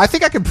 okay, I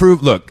think I can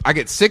prove, look, I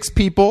get 6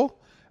 people.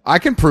 I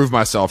can prove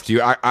myself to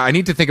you. I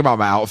need to think about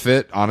my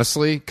outfit,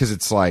 honestly, because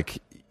it's like,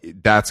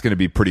 that's going to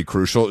be pretty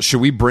crucial.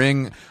 Should we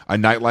bring a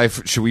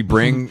nightlife? Should we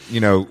bring, you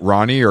know,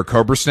 Ronnie or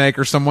Cobra Snake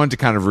or someone to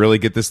kind of really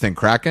get this thing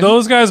cracking?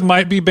 Those guys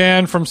might be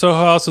banned from Soho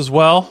House as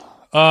well.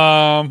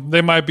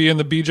 They might be in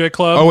the BJ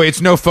Club. Oh, wait,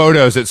 it's no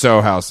photos at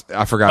Soho House.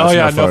 I forgot. Oh,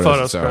 yeah, no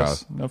photos at Soho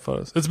House. No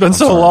photos. It's been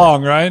so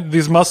long, right?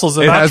 These muscles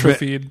have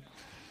atrophied.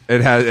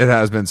 It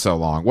has been so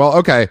long. Well,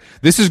 okay,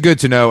 this is good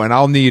to know, and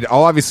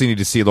I'll obviously need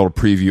to see a little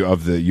preview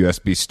of the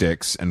USB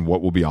sticks and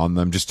what will be on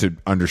them, just to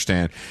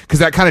understand, because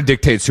that kind of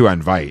dictates who I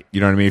invite. You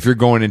know what I mean? If you're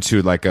going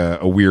into like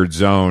a weird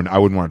zone, I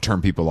wouldn't want to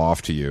turn people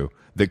off to you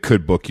that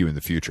could book you in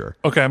the future.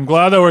 Okay, I'm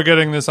glad that we're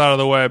getting this out of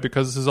the way,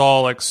 because this is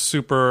all like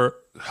super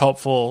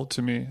helpful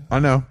to me. I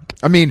know.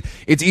 I mean,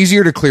 it's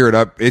easier to clear it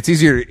up. It's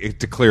easier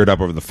to clear it up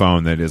over the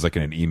phone than it is like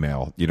in an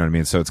email. You know what I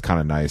mean? So it's kind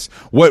of nice.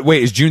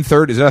 Wait, is June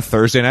 3rd? Is that a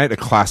Thursday night? A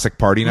classic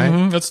party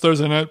night? That's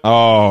Thursday night.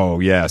 Oh,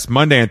 yes.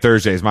 Monday and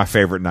Thursday is my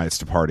favorite nights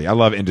to party. I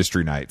love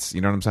industry nights.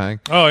 You know what I'm saying?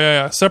 Oh,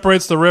 yeah.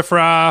 Separates the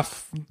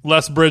riffraff,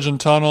 less bridge and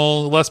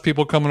tunnel, less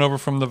people coming over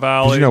from the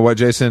valley. You know what,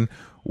 Jason?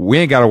 We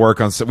ain't got to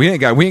work on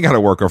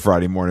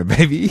Friday morning,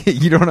 baby.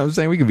 You know what I'm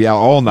saying? We can be out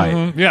all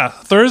night. Yeah.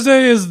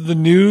 Thursday is the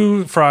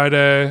new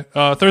Friday.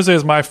 Thursday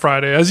is my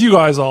Friday, as you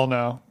guys all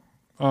know.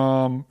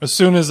 As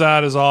soon as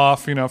that is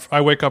off, you know, if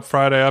I wake up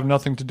Friday, I have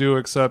nothing to do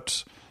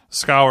except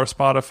scour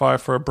Spotify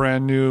for a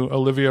brand new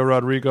Olivia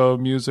Rodrigo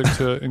music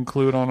to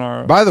include on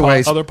our by the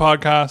way, other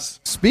podcasts.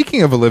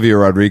 Speaking of Olivia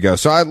Rodrigo,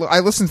 so I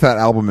listened to that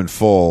album in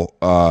full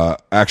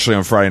actually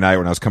on Friday night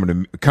when I was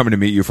coming to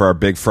meet you for our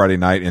big Friday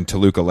night in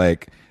Toluca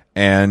Lake.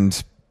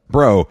 And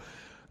bro,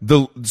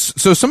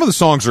 so some of the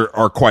songs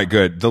are quite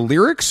good. The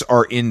lyrics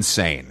are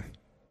insane.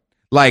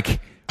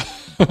 Like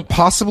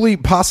possibly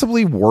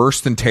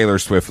worse than Taylor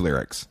Swift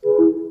lyrics.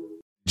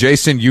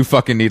 Jason, you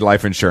fucking need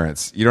life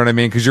insurance. You know what I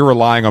mean? Because you're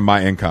relying on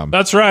my income.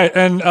 That's right.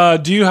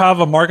 And do you have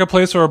a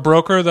marketplace or a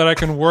broker that I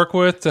can work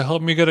with to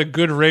help me get a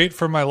good rate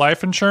for my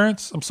life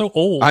insurance? I'm so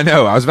old. I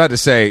know. I was about to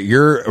say,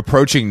 you're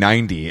approaching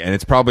 90, and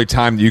it's probably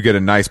time that you get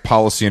a nice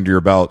policy under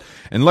your belt.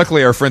 And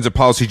luckily, our friends at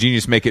Policy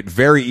Genius make it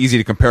very easy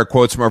to compare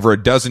quotes from over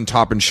a dozen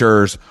top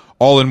insurers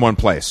all in one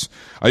place.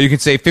 You can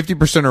save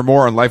 50% or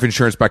more on life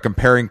insurance by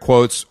comparing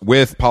quotes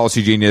with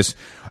Policy Genius.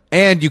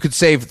 And you could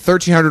save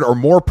 $1,300 or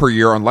more per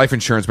year on life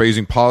insurance by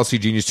using Policy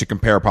Genius to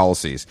compare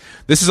policies.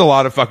 This is a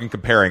lot of fucking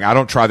comparing. I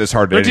don't try this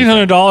hard.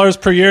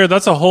 $1,300 per year,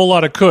 that's a whole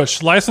lot of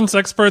cush. Licensed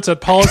experts at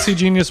Policy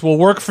Genius will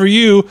work for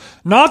you,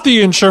 not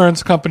the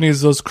insurance companies,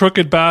 those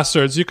crooked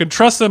bastards. You can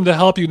trust them to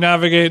help you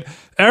navigate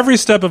every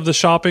step of the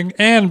shopping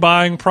and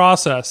buying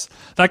process.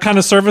 That kind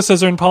of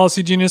services are in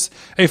Policy Genius,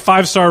 a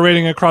 5-star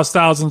rating across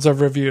thousands of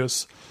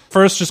reviews.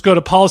 First, just go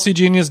to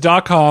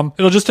policygenius.com.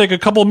 It'll just take a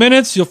couple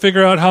minutes. You'll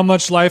figure out how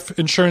much life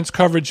insurance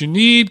coverage you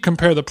need,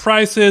 compare the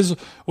prices.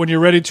 When you're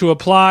ready to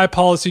apply,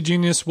 Policy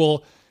Genius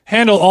will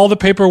handle all the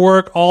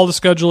paperwork, all the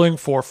scheduling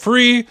for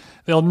free.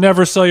 They'll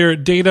never sell your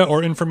data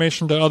or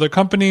information to other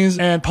companies.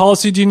 And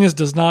Policy Genius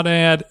does not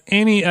add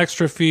any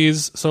extra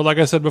fees. So like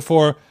I said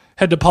before,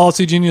 head to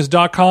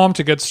policygenius.com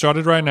to get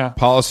started right now.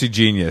 Policy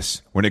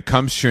Genius. When it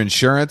comes to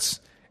insurance,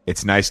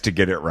 it's nice to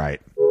get it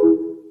right.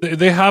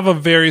 They have a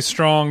very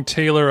strong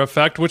Taylor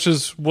effect, which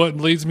is what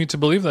leads me to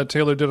believe that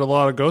Taylor did a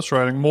lot of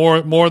ghostwriting,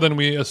 more than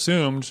we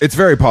assumed. It's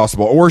very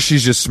possible. Or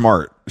she's just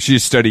smart. She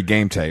just studied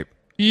game tape.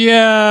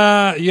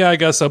 Yeah, I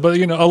guess so. But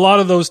a lot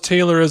of those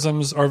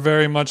Taylorisms are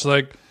very much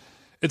like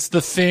it's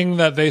the thing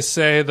that they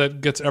say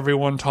that gets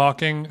everyone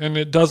talking, and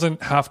it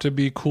doesn't have to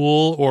be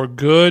cool or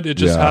good. It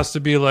just has to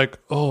be like,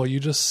 oh, you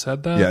just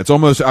said that? Yeah, it's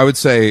almost, I would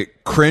say,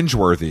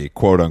 cringeworthy,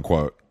 quote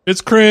unquote. It's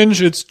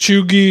cringe, it's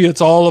chuggy,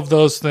 it's all of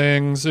those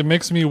things. It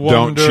makes me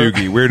wonder. Don't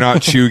chuggy. We're not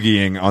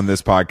chuggying on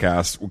this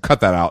podcast. We'll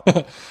cut that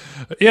out.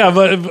 Yeah,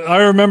 but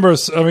I remember,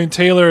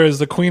 Taylor is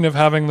the queen of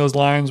having those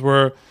lines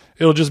where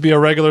it'll just be a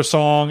regular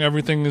song,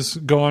 everything is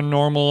going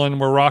normal, and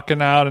we're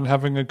rocking out and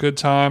having a good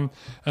time,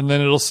 and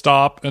then it'll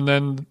stop, and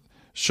then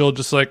she'll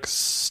just like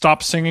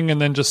stop singing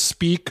and then just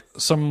speak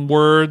some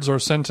words or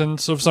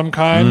sentence of some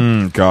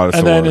kind. God, it's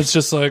and the then worst. it's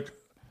just like,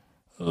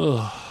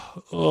 what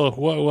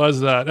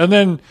was that? And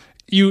then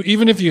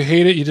even if you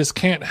hate it, you just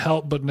can't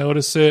help but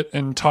notice it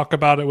and talk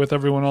about it with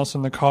everyone else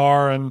in the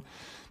car, and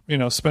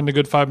spend a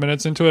good 5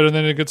 minutes into it, and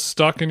then it gets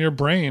stuck in your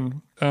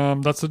brain.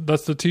 That's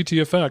the TT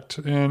effect,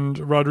 and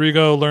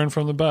Rodrigo learned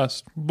from the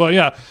best. But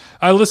yeah,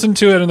 I listened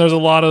to it, and there's a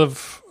lot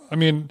of.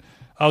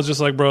 I was just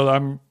like,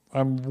 bro,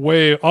 I'm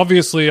way.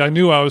 Obviously, I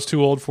knew I was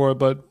too old for it,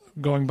 but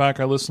going back,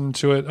 I listened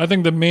to it. I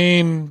think the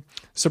main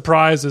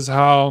surprise is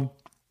how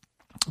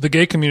the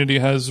gay community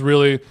has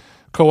really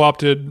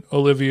co-opted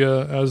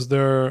Olivia as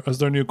their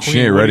new queen. She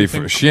ain't ready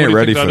for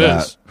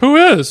that. Who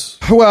is?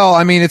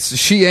 Well,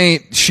 she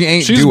ain't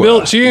She's Dua.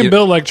 built. She ain't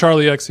built like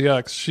Charlie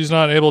XCX. She's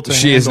not able to.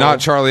 She is handle not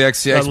Charlie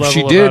XCX. that But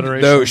she level of did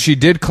adoration. though. She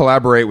did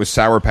collaborate with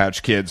Sour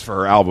Patch Kids for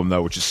her album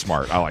though, which is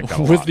smart. I like that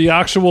a with lot. the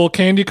actual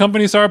candy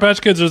company Sour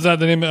Patch Kids, or is that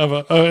the name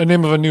of a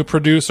name of a new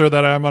producer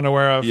that I'm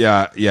unaware of?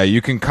 Yeah.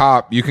 You can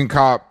cop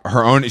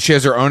her own. She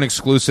has her own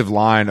exclusive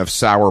line of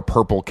sour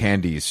purple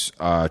candies.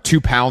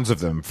 2 pounds of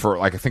them for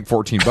like I think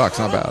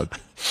 $14. Not bad.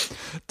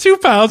 2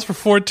 pounds for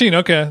 14.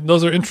 Okay,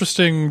 those are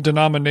interesting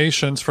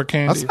denominations for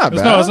candy. That's not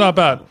bad. No, it's not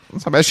bad.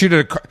 That's not bad. She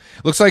did it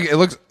looks like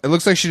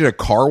she did a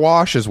car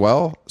wash as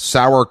well.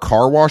 Sour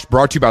car wash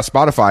brought to you by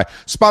Spotify.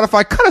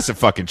 Spotify, cut us a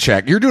fucking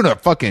check. You're doing a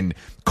fucking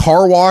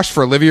car wash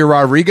for Olivia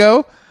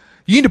Rodrigo.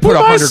 You need to put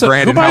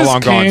 $100,000 in How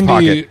Long Gone's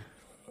pocket.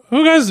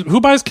 Who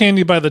buys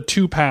candy by the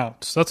 2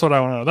 pounds? That's what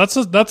I want to know.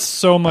 That's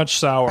so much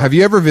sour. Have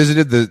you ever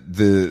visited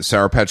the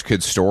Sour Patch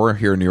Kids store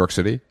here in New York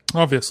City?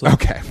 Obviously.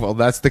 Okay, well,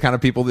 that's the kind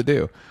of people that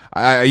do.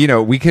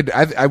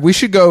 We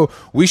should go.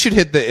 We should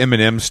hit the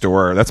M&M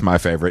store. That's my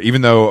favorite.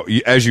 Even though,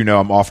 as you know,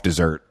 I'm off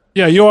dessert.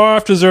 Yeah, you are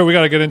off dessert. We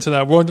got to get into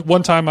that.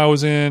 One time I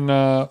was in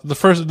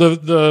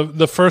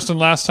the first and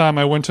last time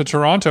I went to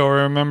Toronto.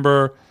 I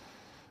remember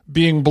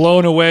being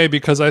blown away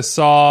because I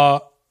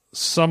saw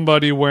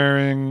somebody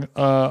wearing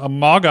a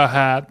MAGA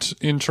hat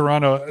in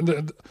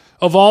Toronto.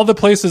 Of all the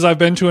places I've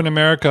been to in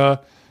America,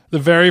 the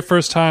very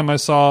first time I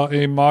saw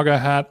a MAGA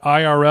hat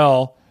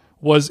IRL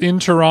was in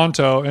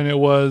Toronto, and it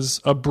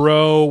was a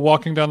bro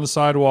walking down the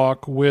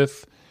sidewalk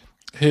with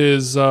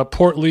his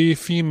portly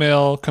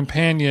female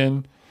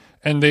companion,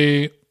 and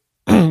they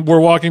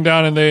were walking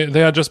down, and they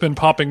had just been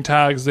popping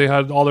tags. They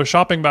had all their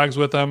shopping bags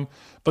with them,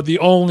 but the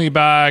only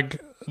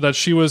bag that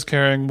she was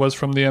carrying was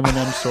from the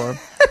M&M store.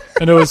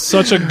 And it was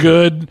such a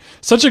good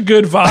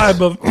vibe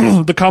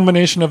of the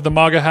combination of the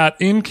MAGA hat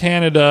in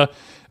Canada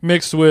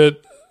mixed with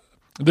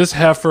this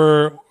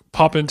heifer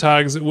popping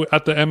tags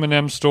at the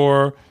M&M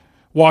store,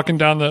 walking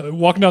down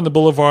the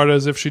boulevard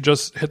as if she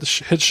just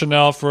hit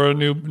Chanel for a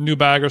new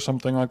bag or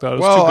something like that.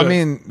 Well, I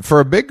mean,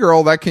 for a big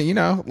girl, that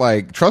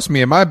can trust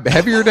me. In my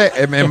heavier days,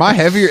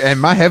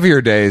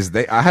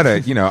 I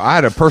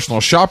had a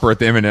personal shopper at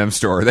the M&M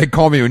store. They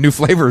call me when new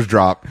flavors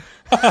drop.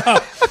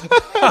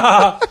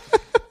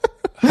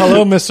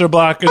 Hello, Mr.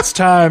 Black. It's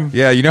time.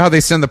 Yeah, you know how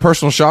they send the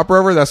personal shopper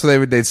over? That's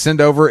what they'd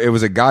send over. It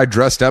was a guy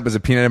dressed up as a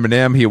peanut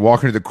M&M. He'd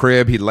walk into the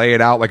crib. He'd lay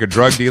it out like a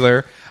drug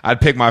dealer. I'd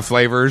pick my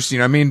flavors. You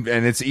know what I mean?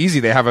 And it's easy.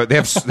 They have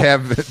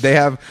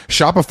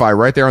Shopify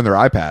right there on their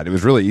iPad. It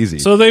was really easy.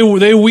 So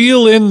they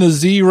wheel in the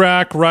Z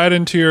rack right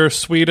into your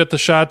suite at the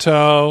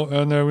chateau,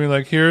 and they'll be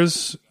like,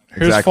 "Here's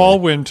Exactly. fall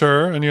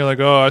winter," and you're like,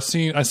 "Oh, I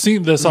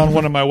seen this on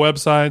one of my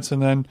websites,"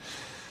 and then.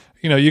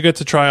 You get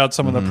to try out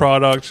some of the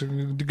product,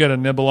 get a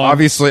nibble on.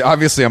 Obviously,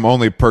 I'm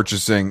only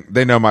purchasing.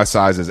 They know my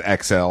size is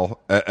XL.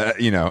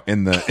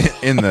 In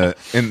the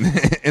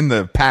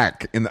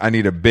pack. I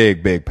need a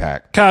big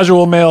pack.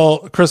 Casual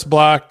male, Chris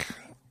Black.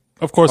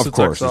 Of course, Of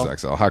course, XL.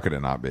 it's XL. How could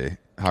it not be?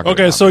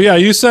 Yeah,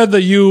 you said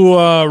that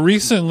you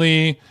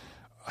recently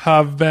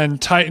have been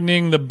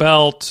tightening the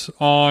belt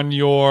on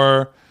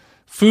your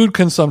food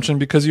consumption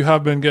because you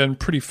have been getting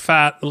pretty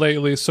fat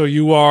lately. So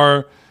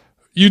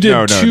you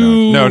did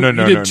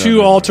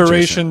two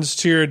alterations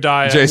to your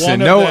diet.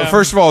 Jason,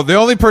 first of all, the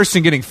only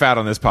person getting fat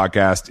on this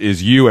podcast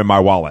is you and my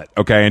wallet,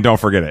 okay? And don't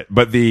forget it.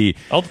 But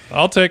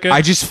I'll take it.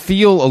 I just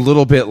feel a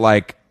little bit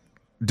like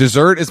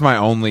dessert is my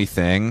only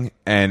thing,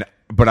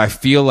 but I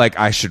feel like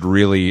I should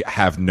really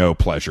have no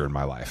pleasure in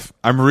my life.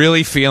 I'm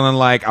really feeling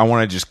like I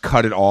want to just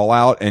cut it all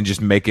out and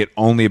just make it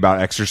only about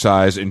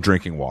exercise and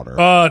drinking water.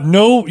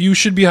 No, you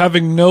should be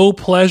having no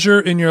pleasure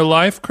in your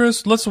life,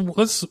 Chris. Let's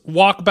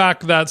walk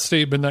back that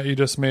statement that you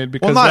just made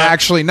because not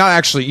actually.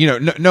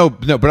 No.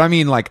 But I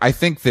mean, like, I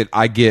think that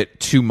I get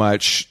too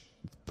much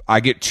I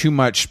get too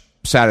much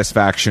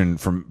satisfaction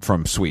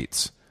from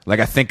sweets. Like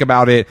I think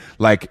about it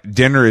like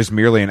dinner is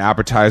merely an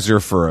appetizer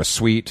for a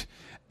sweet,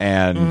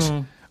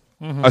 and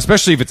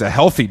especially if it's a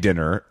healthy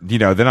dinner, you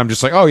know, then I'm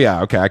just like, oh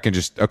yeah, okay, I can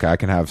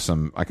have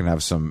some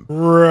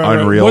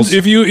Unreal.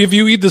 If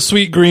you eat the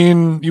sweet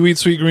green, you eat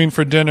sweet green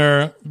for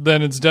dinner,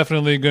 then it's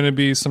definitely going to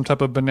be some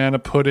type of banana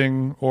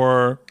pudding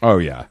or oh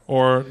yeah,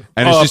 or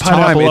and it's just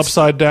pineapple time.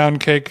 upside down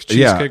cake,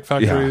 Cheesecake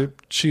Factory. Yeah.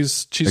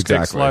 Cheesecake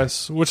Exactly.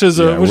 slice, which is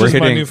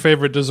my new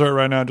favorite dessert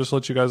right now. Just to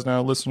let you guys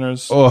know,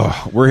 listeners.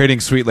 Oh, we're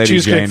hitting Sweet Lady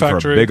Cheesecake Jane Factory.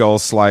 for a big old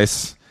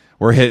slice.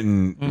 We're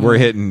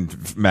hitting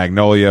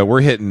Magnolia. We're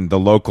hitting the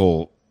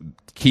local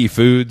Key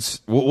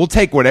Foods. We'll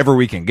take whatever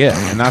we can get,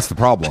 and that's the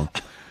problem.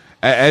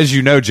 As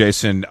you know,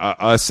 Jason,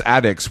 us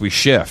addicts, we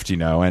shift, you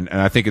know, and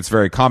I think it's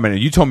very common.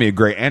 And you told me a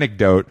great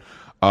anecdote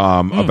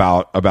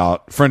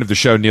about friend of the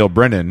show Neil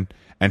Brennan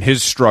and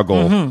his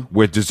struggle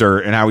with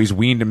dessert and how he's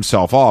weaned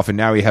himself off, and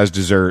now he has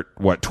dessert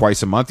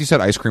twice a month. You said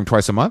ice cream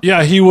twice a month?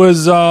 Yeah, he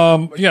was.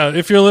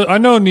 If you're, I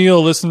know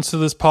Neil listens to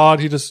this pod.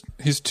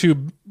 He's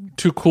too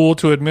cool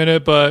to admit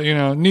it, but you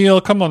know, Neil,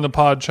 come on the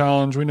pod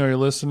challenge. We know you're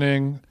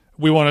listening.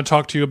 We want to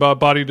talk to you about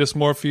body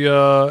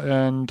dysmorphia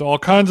and all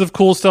kinds of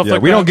cool stuff. Yeah,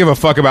 like we that. don't give a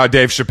fuck about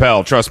Dave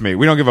Chappelle. Trust me,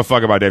 we don't give a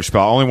fuck about Dave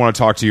Chappelle. I only want to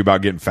talk to you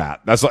about getting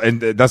fat. That's all we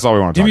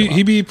want to talk about.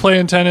 He be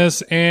playing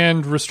tennis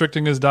and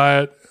restricting his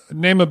diet.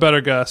 Name a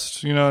better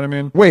guest. You know what I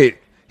mean? Wait,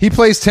 he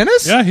plays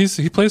tennis? Yeah,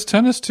 he plays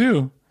tennis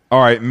too. All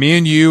right, me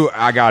and you,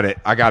 I got it.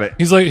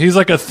 He's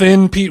like a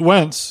thin Pete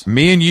Wentz.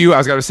 Me and you, I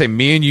was going to say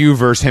me and you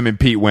versus him and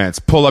Pete Wentz.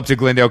 Pull up to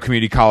Glendale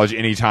Community College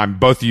anytime.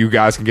 Both of you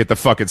guys can get the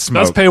fucking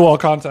smoke. That's paywall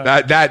content.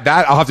 That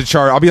I'll have to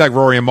charge. I'll be like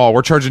Rory and Maul.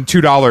 We're charging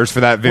 $2 for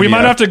that video. We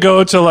might have to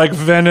go to like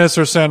Venice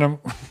or Santa.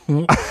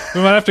 We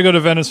might have to go to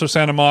Venice or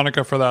Santa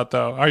Monica for that,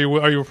 though. Are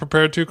you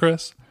prepared to,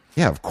 Chris?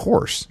 Yeah, of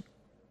course,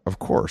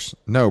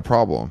 no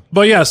problem.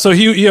 But yeah, so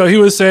he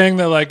was saying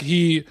that like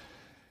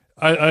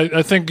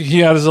I think he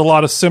has a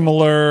lot of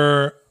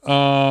similar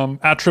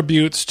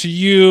attributes to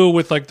you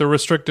with like the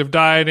restrictive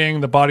dieting,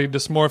 the body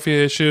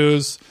dysmorphia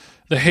issues,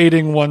 the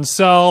hating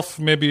oneself,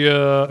 maybe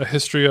a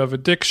history of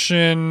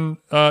addiction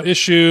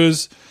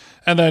issues,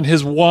 and then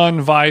his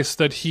one vice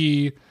that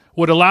he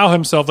would allow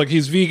himself, like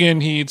he's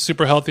vegan, he eats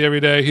super healthy every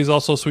day. He's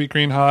also Sweet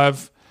Green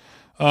Hive.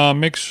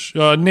 Nate,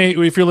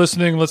 if you're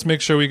listening, let's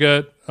make sure we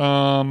get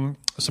some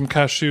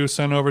cashew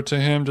sent over to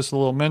him. Just a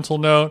little mental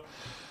note.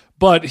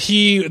 But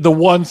the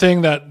one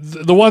thing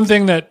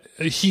that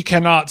he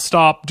cannot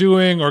stop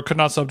doing or could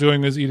not stop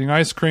doing is eating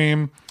ice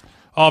cream.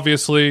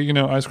 Obviously, you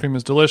know, ice cream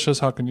is delicious.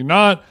 How can you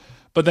not?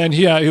 But then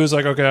he was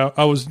like, okay,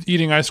 I was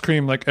eating ice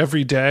cream like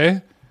every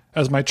day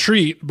as my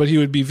treat, but he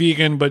would be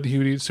vegan, but he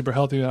would eat super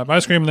healthy and have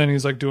ice cream. And then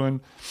he's like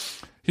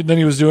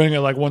he was doing it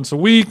like once a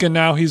week, and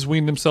now he's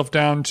weaned himself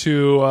down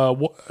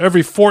to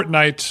every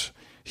fortnight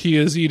he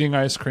is eating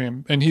ice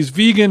cream. And he's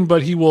vegan,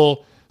 but he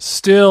will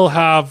still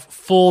have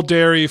full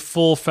dairy,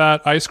 full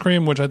fat ice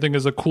cream, which I think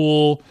is a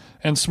cool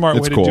and smart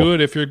way to do it.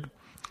 If you're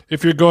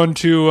going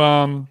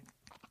to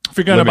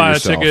buy a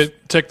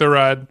ticket, take the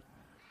ride.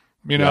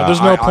 You know, there's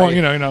no point.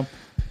 You know,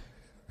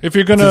 if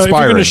you're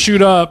gonna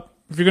shoot up,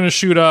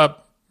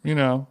 you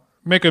know,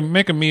 make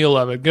a meal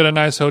of it. Get a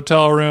nice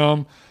hotel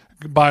room,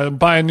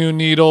 buy a new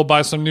needle,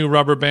 buy some new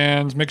rubber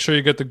bands. Make sure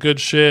you get the good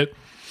shit.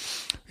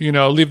 You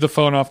know, leave the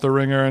phone off the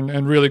ringer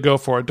and really go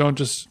for it. Don't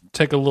just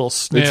take a little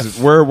sniff.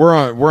 We're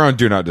on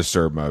do not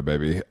disturb mode,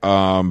 baby.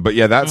 But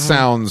yeah, that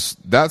sounds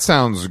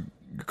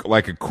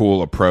like a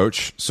cool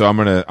approach. So I'm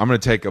gonna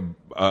take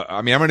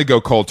I'm gonna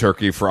go cold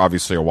turkey for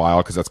obviously a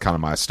while because that's kind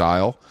of my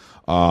style.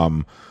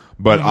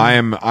 But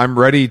I'm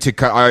ready to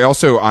cut. I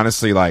also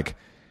honestly, like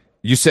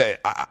you said,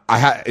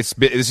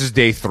 this is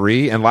day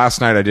 3, and last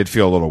night I did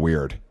feel a little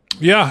weird.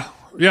 Yeah.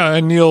 Yeah,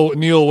 and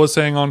Neil was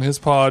saying on his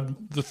pod,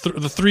 the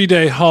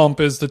 3-day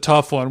hump is the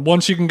tough one.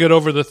 Once you can get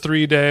over the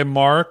 3-day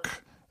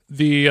mark,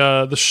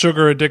 the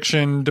sugar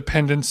addiction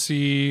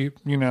dependency,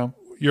 you know,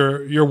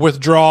 your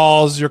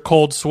withdrawals, your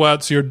cold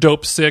sweats, your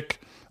dope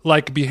sick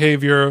like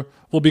behavior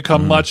will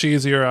become much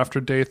easier after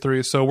day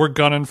 3. So we're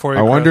gunning for you.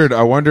 I wondered.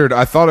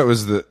 I thought it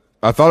was the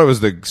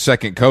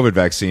second COVID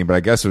vaccine, but I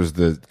guess it was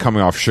the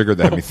coming off sugar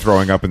that had me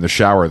throwing up in the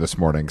shower this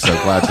morning. So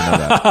glad to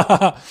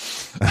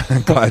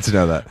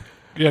know that.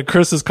 Yeah,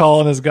 Chris is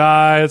calling his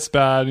guy. It's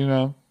bad, you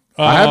know.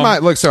 I had I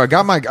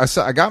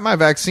got my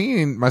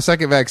vaccine, my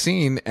second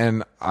vaccine,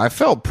 and I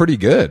felt pretty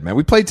good, man.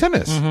 We played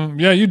tennis. Mm-hmm.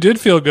 Yeah, you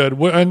did feel good,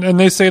 and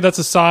they say that's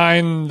a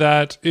sign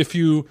that if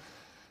you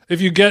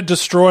get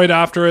destroyed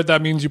after it,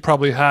 that means you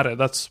probably had it.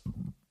 That's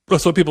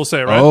what people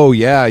say, right? Oh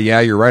yeah,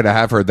 you're right. I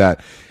have heard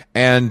that.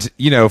 And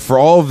you know, for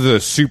all of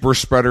the super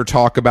spreader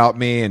talk about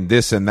me and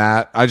this and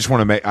that, I just want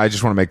to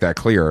make that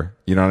clear.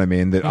 You know what I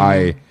mean?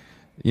 That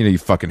you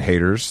fucking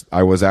haters,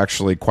 I was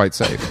actually quite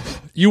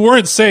safe. You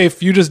weren't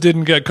safe. You just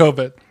didn't get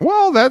COVID.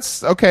 Well,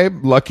 that's okay.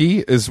 Lucky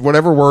is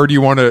whatever word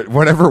you want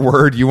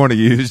to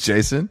use,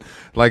 Jason.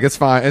 Like it's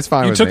fine. It's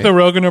fine. You with took me. the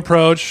Rogan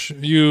approach.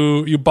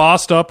 You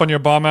bossed up on your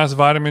bomb ass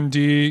vitamin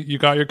D. You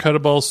got your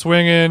kettlebell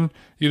swinging.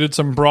 You did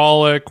some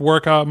brolic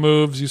workout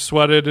moves. You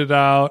sweated it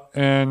out,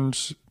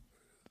 and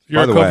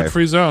You're a By the way-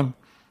 COVID-free zone.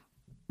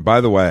 By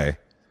the way,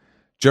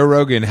 Joe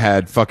Rogan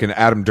had fucking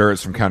Adam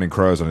Duritz from Counting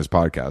Crows on his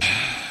podcast.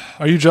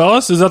 Are you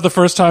jealous? Is that the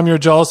first time you're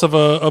jealous of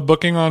a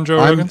booking on Joe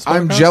Rogan's podcast?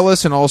 I'm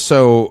jealous, and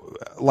also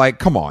like,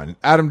 come on,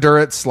 Adam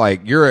Duritz,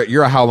 like you're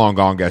a How Long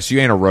Gone guest. You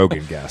ain't a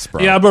Rogan guest,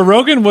 bro. Yeah, but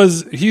Rogan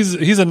he's a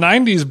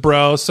 '90s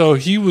bro, so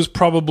he was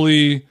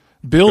probably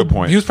Good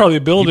point. He was probably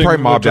building. He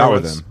probably mobbed out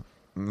with Duritz. him.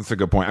 That's a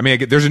good point. I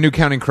mean, there's a new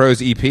Counting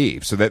Crows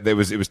EP, so that it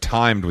was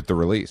timed with the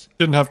release.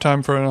 Didn't have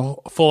time for a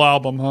full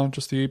album, huh?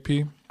 Just the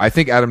EP. I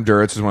think Adam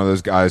Duritz is one of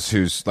those guys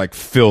who's like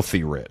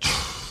filthy rich.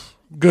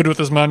 Good with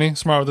his money,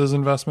 smart with his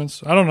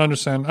investments. I don't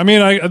understand. I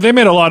mean, they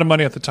made a lot of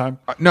money at the time.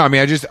 No, I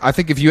mean, I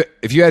think if you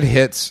had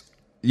hits,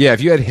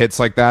 if you had hits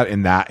like that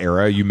in that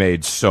era, you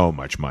made so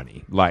much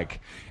money. Like,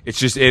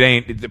 it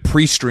ain't the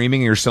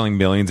pre-streaming. You're selling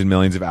millions and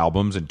millions of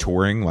albums and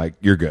touring. Like,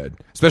 you're good.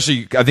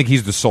 Especially, I think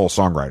he's the sole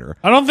songwriter.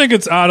 I don't think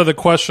it's out of the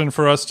question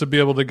for us to be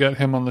able to get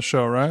him on the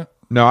show, right?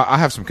 No, I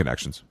have some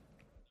connections.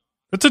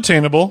 It's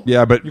attainable.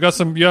 Yeah, but You got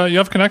some. Yeah, you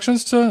have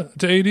connections to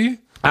AD.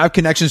 I have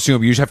connections to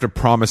him. You just have to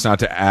promise not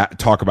to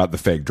talk about the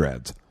fake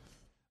dreads.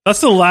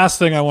 That's the last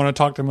thing I want to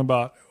talk to him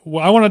about.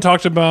 I want to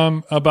talk to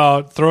him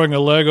about throwing a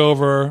leg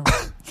over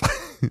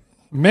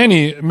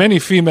many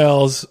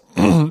females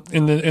in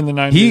the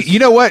 90s. You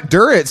know what,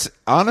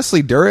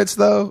 Duritz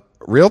though,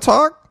 real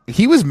talk,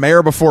 he was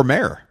mayor before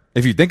mayor.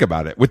 If you think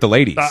about it, with the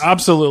ladies,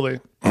 Absolutely.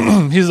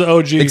 He's the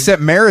OG.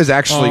 except mayor is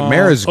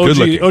good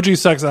looking. OG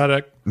sex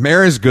addict.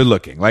 Mayor is good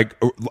looking. Like,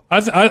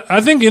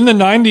 I think in the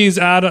 90s,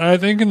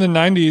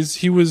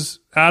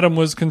 Adam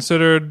was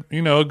considered,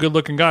 a good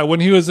looking guy when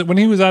he was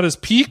at his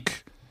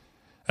peak,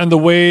 and the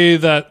way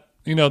that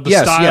the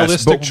Yes,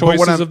 stylistic but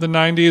choices of the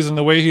 90s and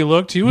the way he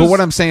looked, he was. but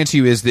what I'm saying to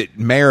you is that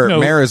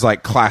mayor is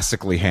like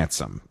classically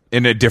handsome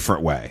in a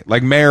different way.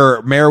 Like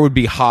mayor would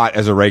be hot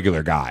as a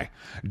regular guy.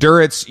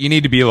 Duritz, you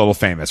need to be a little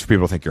famous for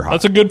people to think you're hot.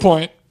 That's a good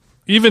point.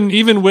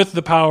 Even with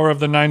the power of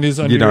the 90s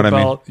under You know your what I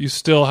mean? belt, you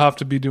still have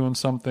to be doing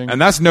something. And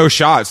that's no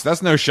shots.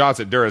 That's no shots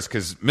at Duritz,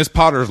 because Miss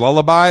Potter's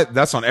Lullaby,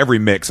 that's on every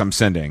mix I'm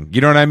sending.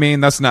 You know what I mean?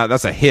 That's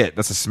a hit.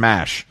 That's a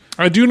smash.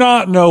 I do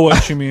not know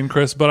what you mean,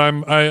 Chris, but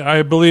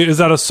I believe, is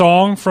that a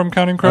song from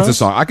Counting Crows? That's a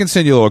song. I can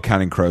send you a little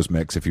Counting Crows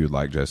mix if you would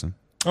like, Jason.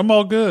 I'm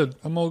all good.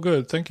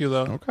 Thank you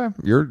though. Okay.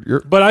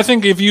 You're But I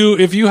think if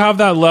you have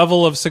that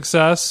level of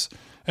success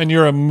and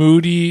you're a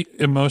moody,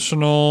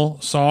 emotional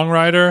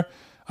songwriter,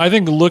 I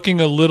think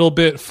looking a little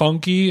bit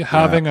funky,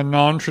 having a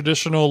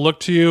non-traditional look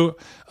to you,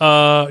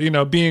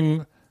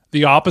 being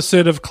the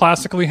opposite of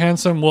classically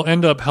handsome will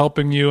end up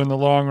helping you in the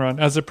long run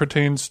as it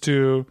pertains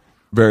to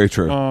very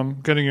true.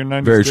 getting your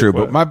 90s Very dick true.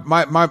 wet. But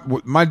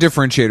my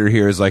differentiator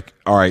here is like,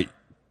 all right,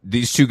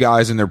 these two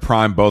guys in their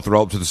prime both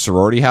roll up to the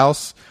sorority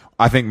house.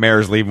 I think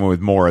Mayor's leaving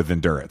with more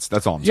than Duritz.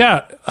 That's all I'm saying.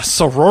 Yeah, a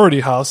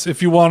sorority house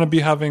if you want to be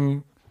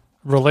having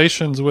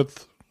relations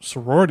with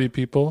sorority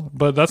people,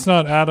 but that's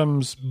not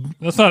Adam's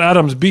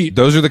beat.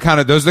 Those are the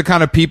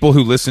kind of people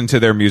who listen to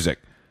their music.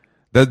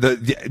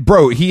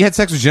 Bro, he had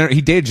sex with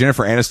he dated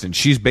Jennifer Aniston.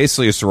 She's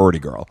basically a sorority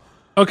girl.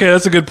 Okay,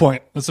 that's a good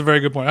point. That's a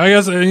very good point. I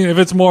guess if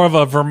it's more of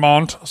a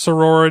Vermont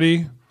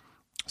sorority,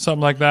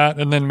 something like that,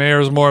 and then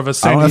Mayor's more of a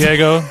San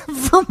Diego.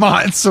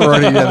 Vermont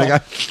sorority.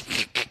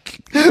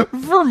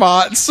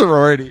 Vermont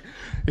sorority.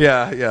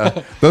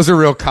 Yeah. Those are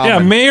real common. Yeah,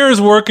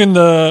 Mayor's working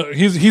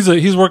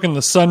he's working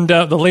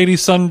the Lady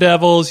Sun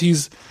Devils.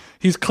 He's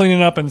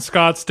cleaning up in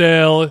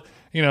Scottsdale.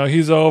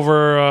 He's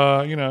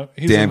over.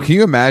 He's Damn, can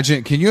you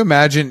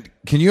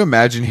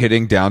imagine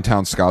hitting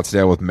downtown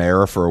Scottsdale with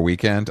Mayor for a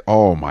weekend?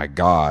 Oh my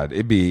God,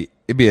 it'd be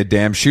a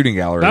damn shooting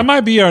gallery. That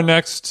might be our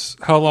next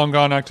How Long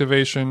Gone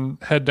activation.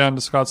 Head down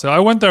to Scottsdale. I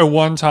went there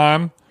one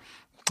time,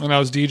 and I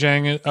was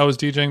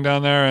DJing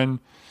down there, and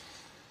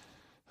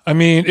I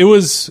mean, it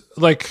was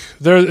like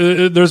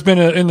there's been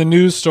in the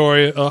news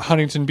story,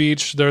 Huntington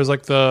Beach. There's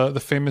like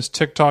the famous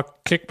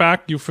TikTok kickback.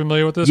 You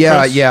familiar with this?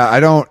 Yeah, Chris?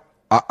 yeah.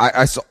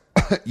 I saw.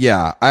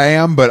 Yeah, I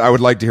am, but I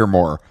would like to hear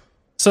more.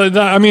 So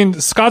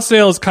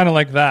Scottsdale is kind of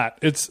like that.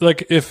 It's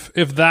like if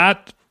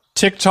that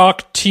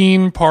TikTok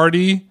teen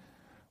party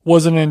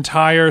was an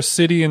entire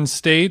city and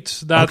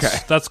state,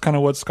 that's kind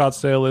of what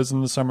Scottsdale is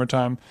in the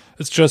summertime.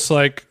 It's just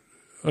like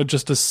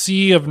just a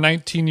sea of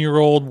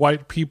 19-year-old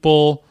white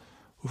people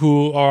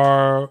who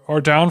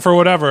are down for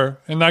whatever,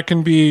 and that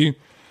can be,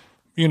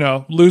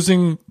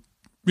 losing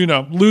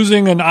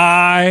an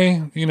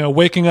eye,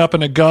 waking up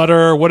in a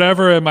gutter,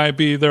 whatever it might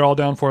be, they're all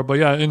down for it. But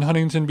yeah, in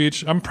Huntington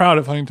Beach, I'm proud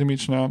of Huntington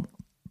Beach now,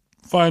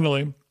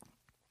 finally,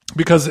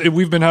 because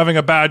we've been having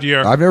a bad year.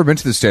 I've never been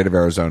to the state of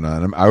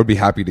Arizona, and I would be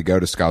happy to go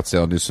to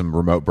Scottsdale and do some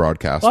remote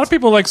broadcasts. A lot of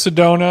people like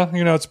Sedona.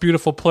 It's a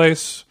beautiful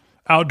place.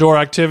 Outdoor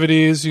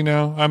activities.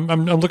 I'm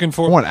looking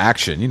for. I want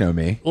action. You know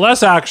me.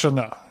 Less action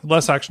though.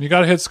 Less action. You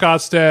got to hit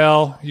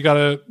Scottsdale. You got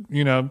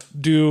to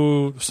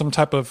do some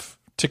type of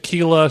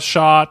tequila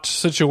shot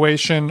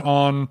situation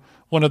on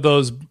one of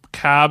those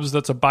cabs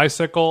that's a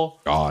bicycle.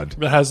 God.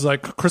 That has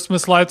like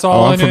Christmas lights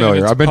all I'm in familiar. it.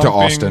 And it's I've been to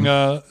pumping,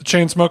 Austin.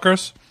 Chain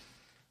smokers.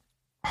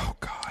 Oh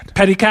God.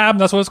 Pedicab.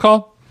 That's what it's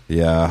called.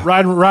 Yeah.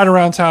 Ride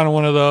around town in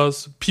one of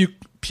those.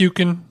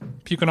 Puking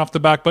puking off the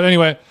back. But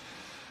anyway,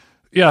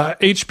 yeah,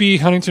 HB,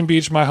 Huntington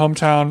Beach, my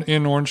hometown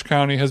in Orange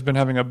County, has been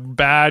having a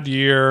bad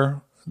year.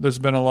 There's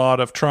been a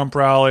lot of Trump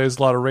rallies,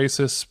 a lot of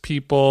racist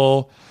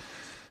people.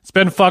 It's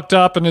been fucked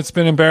up and it's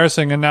been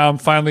embarrassing. And now I'm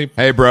finally...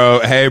 Hey, bro.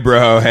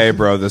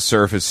 The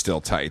surf is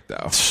still tight,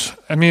 though.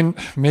 I mean,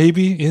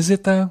 maybe. Is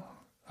it, though?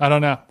 I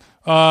don't know.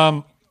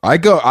 I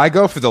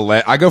go for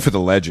the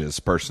ledges,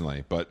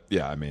 personally. But,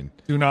 yeah, I mean...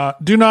 Do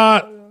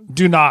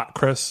not,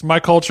 Chris. My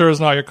culture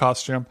is not your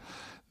costume.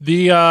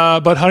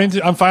 But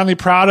Huntington, I'm finally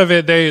proud of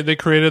it. They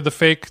created the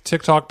fake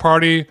TikTok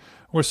party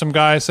where some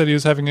guy said he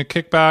was having a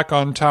kickback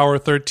on Tower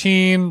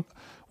 13,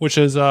 which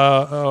is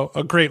a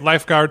great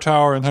lifeguard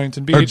tower in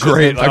Huntington Beach.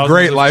 A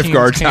great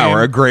lifeguard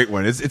tower, a great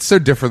one. It's so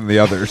different than the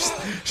others.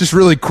 It's just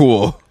really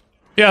cool.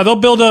 Yeah, they'll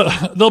build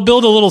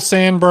a little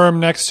sand berm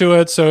next to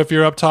it, so if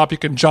you're up top, you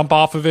can jump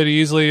off of it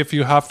easily. If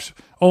you have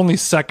only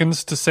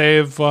seconds to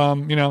save,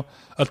 a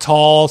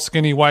tall,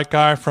 skinny white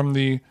guy from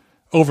the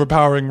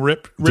overpowering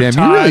rip Damn,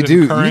 tide you really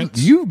do. Current.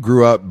 You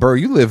grew up, bro.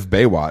 You live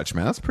Baywatch,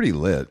 man. That's pretty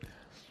lit.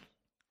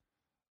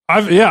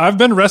 I've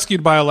been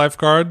rescued by a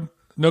lifeguard.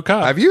 No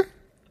cap. Have you?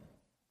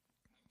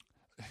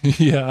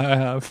 Yeah, I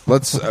have.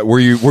 Were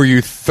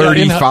you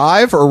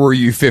 35 or were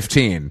you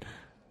 15?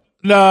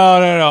 No.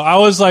 I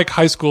was like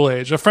high school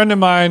age. A friend of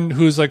mine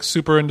who's like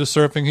super into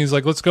surfing, he's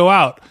like, let's go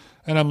out.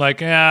 And I'm like,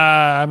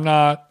 yeah, I'm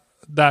not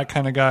that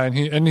kind of guy.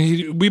 And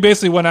we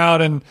basically went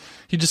out and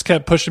he just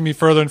kept pushing me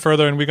further and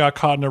further and we got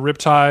caught in a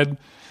riptide.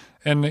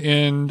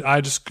 And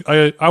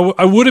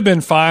I would have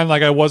been fine.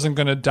 Like I wasn't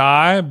going to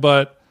die,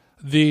 but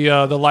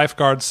the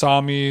lifeguard saw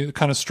me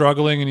kind of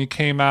struggling and he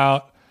came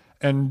out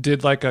and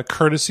did like a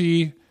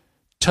courtesy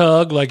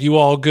tug, like, you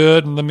all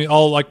good? And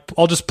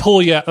I'll just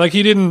pull you out. Like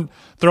he didn't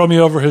throw me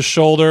over his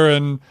shoulder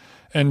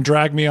and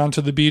drag me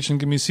onto the beach and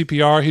give me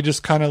CPR. He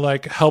just kind of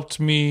like helped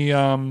me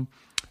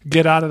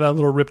get out of that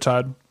little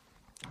riptide.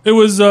 It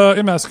was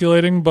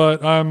emasculating,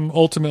 but I'm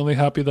ultimately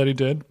happy that he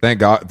did. Thank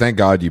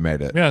God you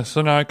made it. Yeah,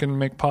 so now I can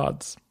make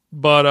pods.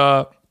 But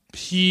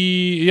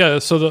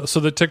so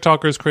the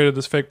TikTokers created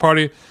this fake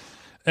party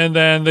and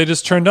then they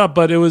just turned up,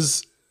 but I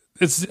was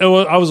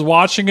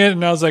watching it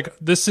and I was like,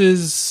 this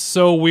is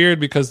so weird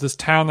because this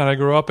town that I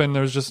grew up in,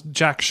 there's just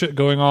jack shit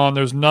going on.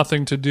 There's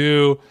nothing to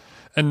do.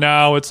 And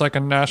now it's like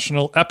a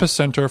national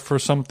epicenter for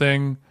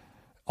something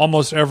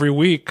almost every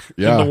week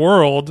in the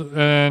world.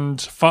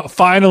 And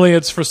finally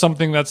it's for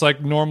something that's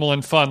like normal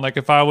and fun. Like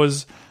if I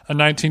was a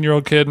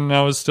 19-year-old kid and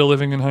I was still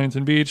living in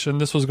Huntington Beach and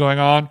this was going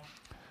on,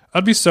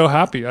 I'd be so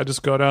happy. I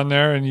just go down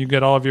there and you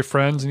get all of your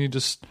friends and you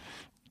just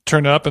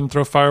turn up and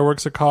throw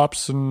fireworks at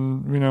cops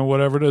and,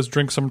 whatever it is,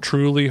 drink some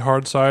truly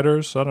hard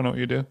ciders. I don't know what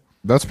you do.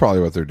 That's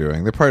probably what they're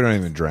doing. They probably don't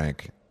even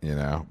drink,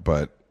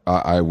 but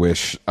I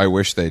wish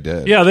they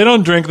did. Yeah, they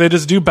don't drink. They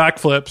just do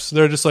backflips.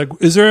 They're just like,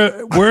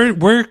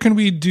 where can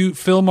we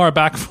film our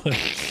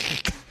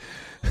backflip?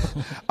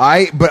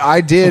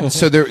 I did.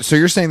 So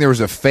you're saying there was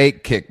a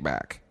fake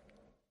kickback?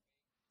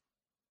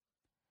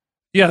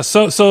 Yeah.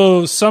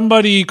 So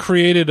somebody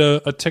created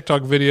a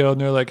TikTok video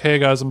and they're like, hey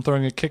guys, I'm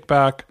throwing a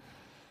kickback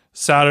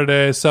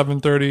Saturday,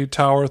 7:30,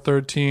 Tower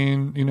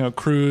 13,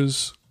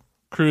 cruise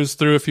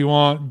through if you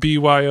want,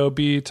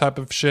 BYOB type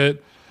of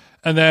shit.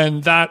 And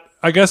then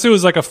I guess it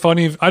was like I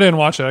didn't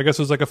watch it. I guess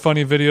it was like a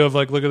funny video of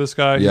like, look at this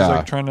guy. He's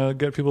like trying to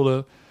get people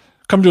to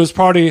come to his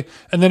party.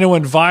 And then it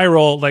went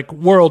viral, like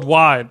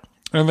worldwide.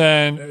 And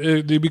then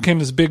it became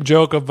this big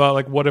joke about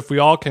like, what if we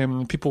all came?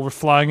 And people were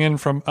flying in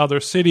from other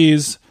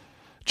cities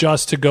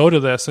just to go to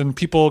this. And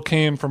people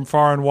came from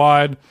far and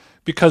wide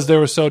because they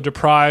were so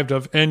deprived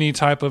of any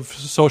type of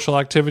social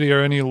activity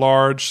or any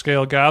large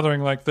scale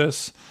gathering like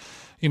this.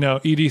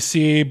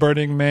 EDC,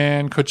 Burning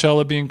Man,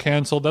 Coachella being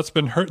canceled. That's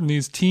been hurting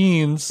these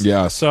teens.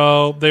 Yeah.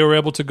 So they were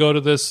able to go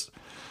to this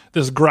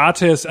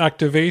gratis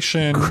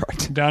activation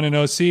down in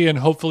OC and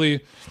hopefully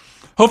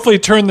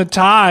turn the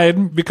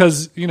tide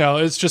because,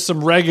 it's just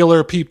some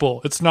regular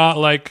people. It's not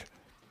like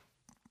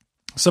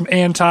some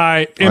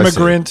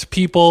anti-immigrant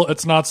people.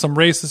 It's not some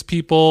racist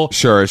people.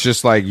 Sure, it's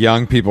just like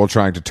young people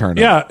trying to turn up.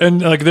 Yeah,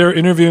 and like they're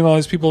interviewing all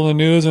these people in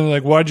the news and they're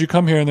like, why'd you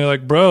come here? And they're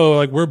like, bro,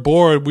 like we're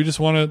bored. We just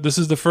want to, this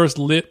is the first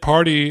lit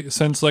party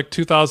since like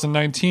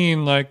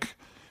 2019. Like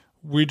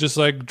we just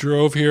like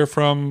drove here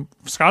from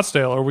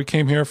Scottsdale or we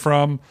came here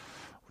from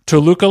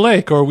Toluca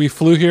Lake or we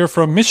flew here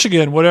from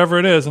Michigan, whatever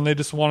it is. And they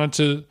just wanted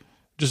to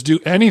just do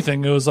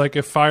anything. It was like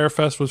if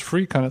Firefest was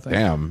free kind of thing.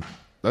 Damn.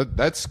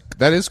 That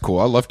is cool.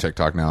 I love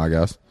TikTok now, I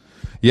guess.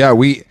 Yeah,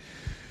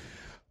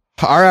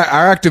 our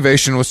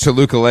activation was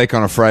Toluca Lake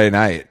on a Friday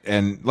night,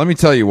 and let me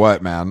tell you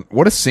what, man,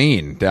 what a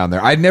scene down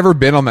there. I'd never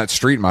been on that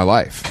street in my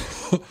life.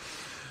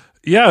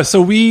 Yeah, so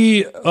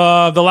we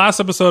the last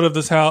episode of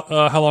this How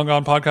Long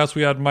Gone podcast,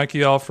 we had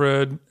Mikey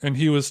Alfred, and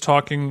he was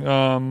talking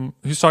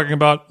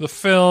about the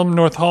film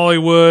North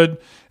Hollywood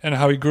and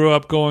how he grew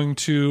up going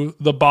to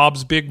the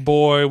Bob's Big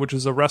Boy, which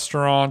is a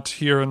restaurant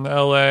here in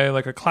LA,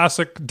 like a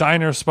classic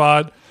diner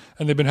spot.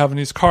 And they've been having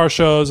these car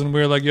shows, and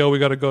we were like, yo, we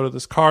got to go to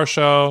this car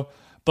show.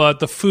 But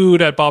the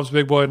food at Bob's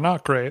Big Boy,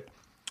 not great.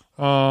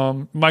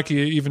 Mikey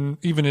even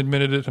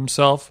admitted it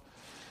himself.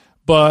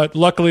 But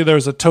luckily,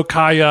 there's a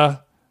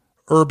Tokaya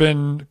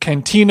urban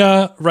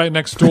cantina right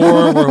next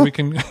door where we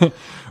can,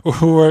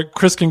 where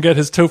Chris can get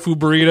his tofu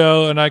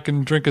burrito and I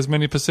can drink as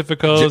many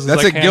Pacificos. That's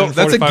as I a can guilt. in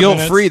That's a 45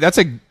 guilt-free. minutes.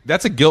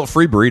 That's a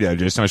guilt-free burrito.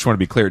 Jason, I just want to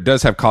be clear. It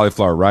does have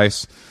cauliflower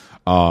rice.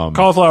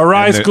 Cauliflower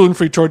rice,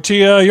 gluten-free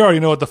tortilla. You already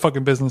know what the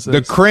fucking business is.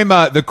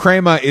 The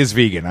crema is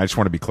vegan. I just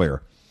want to be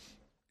clear.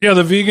 Yeah,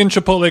 the vegan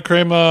chipotle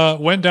crema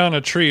went down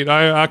a treat.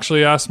 I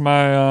actually asked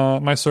my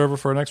my server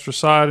for an extra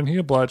side, and he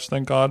obliged.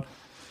 Thank God.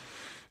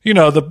 You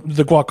know, the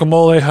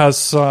guacamole has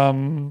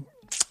some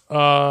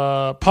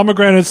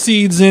pomegranate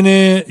seeds in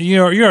it.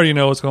 You already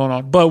know what's going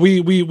on. But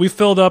we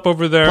filled up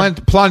over there.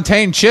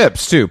 Plantain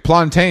chips too.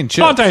 Plantain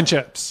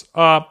chips.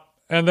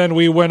 And then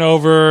we went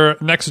over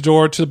next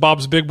door to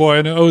Bob's Big Boy,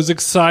 and it was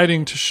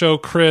exciting to show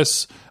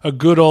Chris a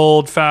good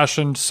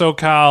old-fashioned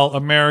SoCal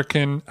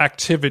American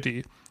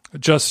activity.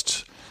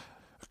 Just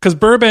because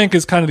Burbank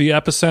is kind of the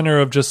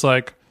epicenter of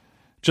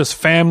just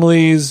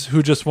families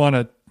who just want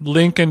to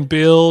link and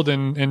build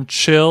and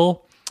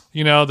chill.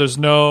 You know,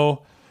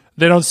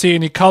 they don't see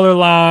any color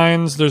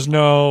lines. There's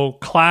no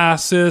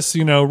classes,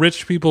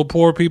 rich people,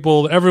 poor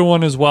people.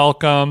 Everyone is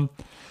welcome.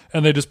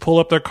 And they just pull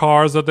up their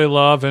cars that they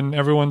love, and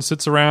everyone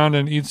sits around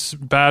and eats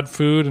bad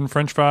food and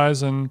French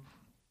fries, and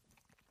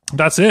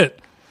that's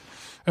it.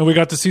 And we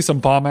got to see some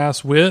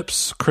bomb-ass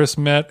whips. Chris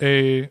met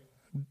a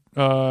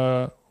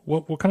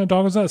what kind of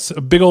dog was that?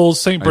 A big old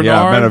Saint Bernard.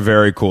 Yeah, I met a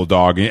very cool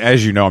dog.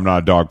 As you know, I'm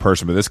not a dog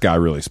person, but this guy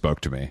really spoke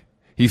to me.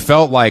 He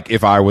felt like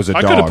if I was a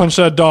dog. I could have punched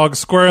that dog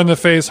square in the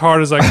face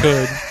hard as I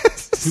could.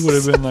 He would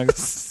have been like,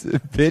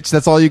 bitch,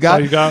 that's all you got?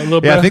 All you got, a little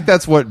yeah, bit? I think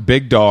that's what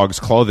Big Dog's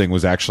clothing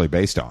was actually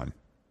based on.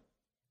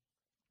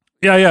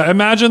 Yeah.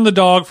 Imagine the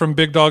dog from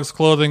Big Dog's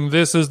Clothing.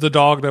 This is the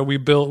dog that we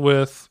built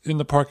with in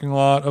the parking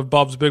lot of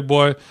Bob's Big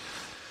Boy.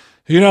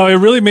 It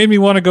really made me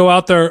want to go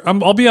out there.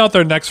 I'll be out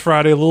there next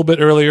Friday a little bit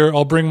earlier.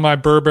 I'll bring my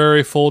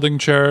Burberry folding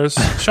chairs.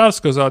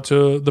 Shouts goes out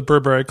to the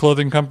Burberry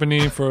Clothing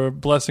Company for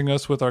blessing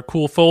us with our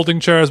cool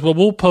folding chairs. But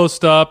we'll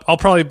post up. I'll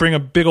probably bring a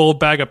big old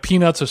bag of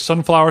peanuts or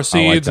sunflower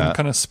seeds and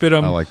kind of spit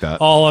them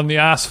all on the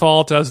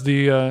asphalt as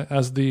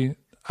the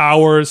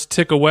hours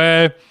tick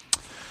away.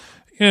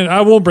 And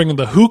I won't bring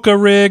the hookah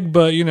rig,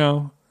 but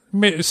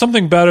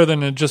something better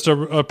than just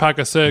a pack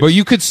of cigs. But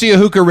you could see a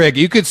hookah rig.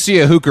 You could see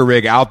a hookah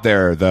rig out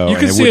there, though. You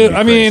could see it.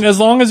 I mean, as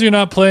long as you're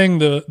not playing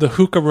the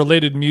hookah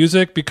related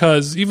music,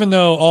 because even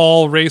though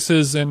all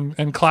races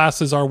and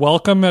classes are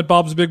welcome at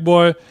Bob's Big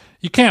Boy,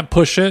 you can't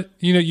push it.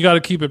 You got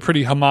to keep it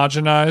pretty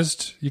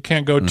homogenized. You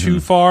can't go too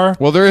far.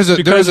 Well, there is a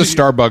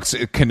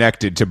Starbucks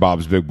connected to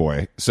Bob's Big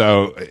Boy,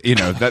 so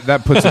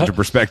that puts into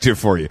perspective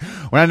for you.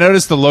 When I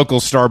noticed the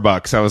local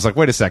Starbucks, I was like,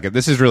 wait a second,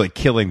 this is really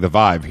killing the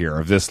vibe here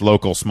of this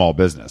local small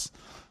business.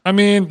 I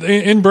mean,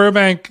 in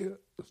Burbank,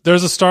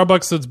 there's a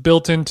Starbucks that's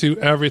built into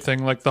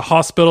everything. Like the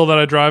hospital that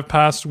I drive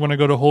past when I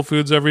go to Whole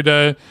Foods every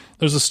day,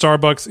 there's a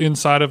Starbucks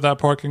inside of that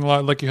parking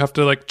lot. Like you have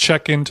to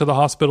check into the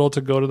hospital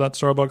to go to that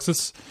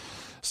Starbucks.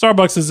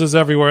 Starbucks is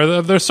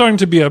everywhere. They're starting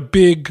to be a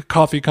big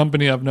coffee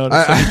company, I've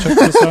noticed. Check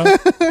this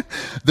out.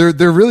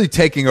 They're really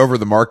taking over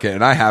the market,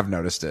 and I have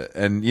noticed it.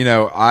 And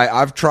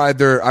I've tried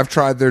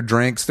their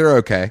drinks. They're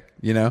okay.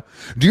 Do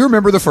you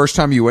remember the first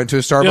time you went to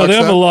a Starbucks? Yeah, they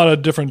have a lot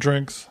of different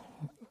drinks.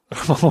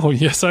 Oh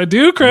yes, I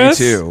do, Chris.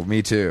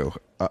 Me too.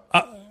 Go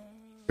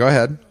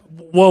ahead.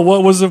 Well,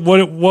 what was it?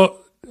 What?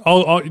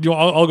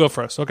 I'll go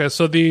first. Okay,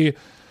 so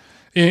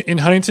in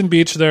Huntington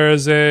Beach there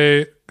is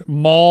a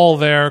mall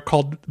there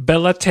called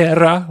Bella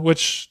Terra,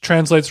 which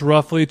translates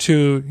roughly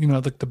to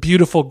the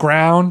beautiful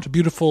ground,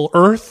 beautiful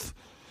earth.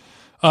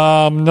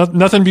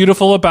 Nothing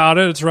beautiful about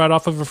it. It's right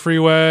off of a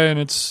freeway, and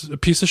it's a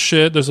piece of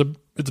shit. It's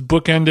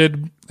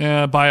bookended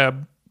by a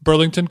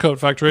Burlington coat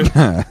factory.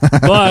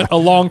 But a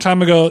long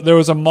time ago, there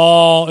was a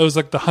mall. It was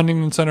like the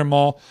Huntington Center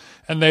Mall,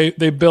 and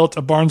they built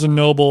a Barnes and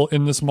Noble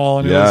in this mall,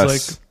 and it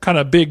was kind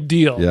of a big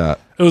deal. Yeah,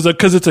 it was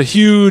because it's a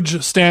huge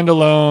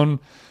standalone.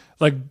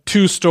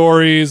 2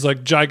 stories,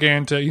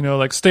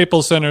 gigantic,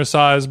 Staples Center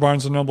size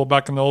Barnes & Noble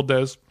back in the old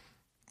days.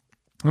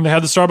 And they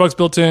had the Starbucks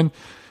built in,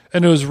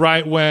 and it was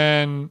right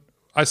when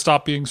I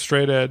stopped being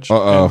straight edge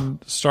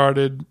and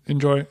started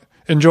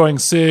enjoying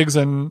cigs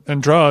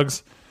and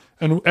drugs.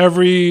 And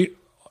every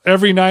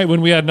night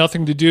when we had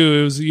nothing to do,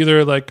 it was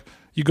either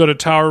you go to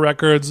Tower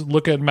Records,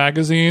 look at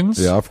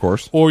magazines. Yeah, of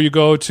course. Or you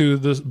go to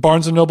the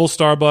Barnes & Noble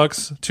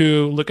Starbucks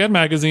to look at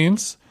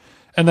magazines.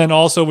 And then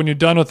also when you're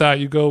done with that,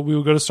 we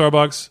would go to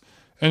Starbucks,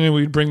 and then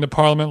we'd bring the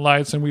Parliament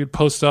lights, and we'd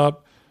post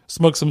up,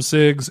 smoke some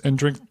cigs, and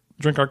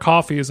drink our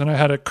coffees. And I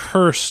had a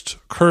cursed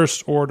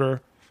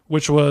order,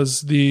 which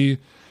was the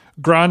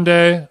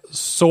grande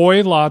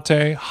soy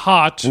latte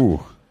hot.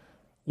 Ooh.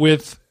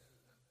 Which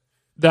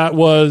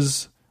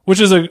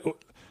is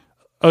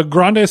a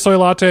grande soy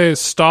latte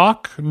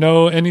stock,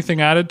 no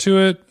anything added to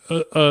it,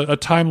 a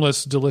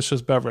timeless,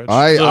 delicious beverage.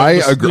 I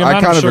agree. I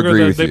kind of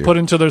agree with you. They put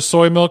into their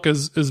soy milk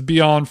is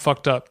beyond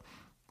fucked up.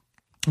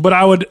 But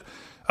I would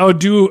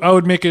I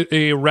would make it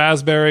a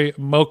raspberry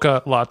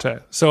mocha latte.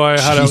 So I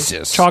had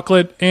Jesus. a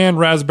chocolate and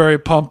raspberry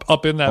pump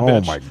up in that Oh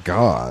bitch. my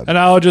God. And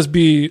I'll just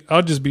be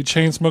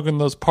chain smoking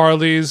those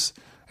Parleys,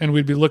 and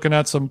we'd be looking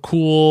at some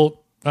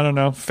cool, I don't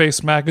know,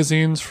 face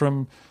magazines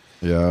from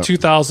Yeah.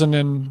 2000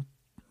 and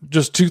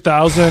just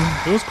 2000.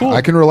 It was cool.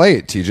 I can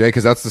relate, TJ,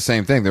 because that's the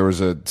same thing. There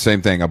was a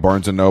same thing, a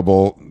Barnes and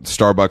Noble,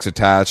 Starbucks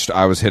attached.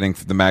 I was hitting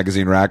the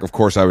magazine rack. Of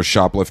course, I was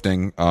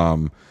shoplifting.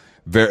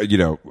 Very,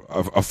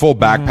 a full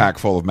backpack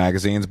full of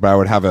magazines. But I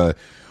would have a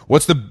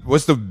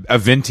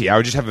venti? I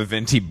would just have a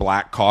venti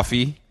black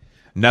coffee,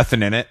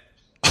 nothing in it,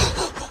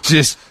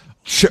 just.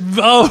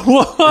 Oh,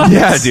 what?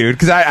 Yeah, dude.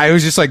 Because I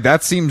was just like,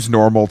 that seems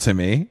normal to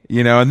me,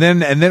 and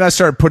then I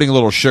started putting a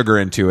little sugar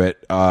into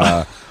it.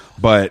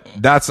 But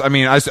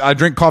I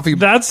drink coffee.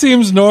 That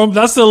seems normal.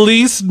 That's the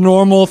least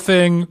normal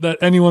thing that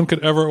anyone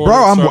could ever order.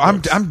 Bro,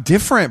 at I'm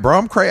different, bro.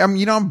 I'm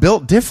crazy. I'm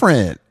built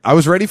different. I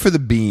was ready for the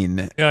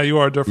bean. Yeah, you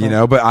are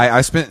different. But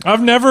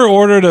I've never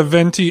ordered a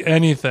venti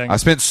anything. I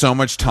spent so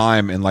much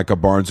time in like a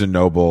Barnes and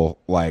Noble,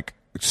 like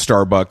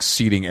Starbucks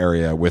seating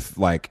area with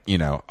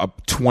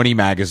 20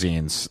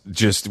 magazines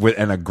just with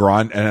and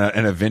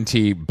a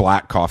venti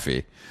black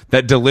coffee.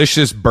 That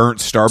delicious burnt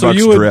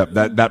Starbucks drip,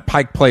 that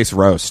Pike Place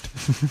roast.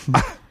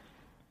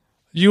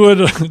 You would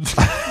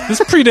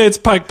this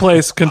predates Pike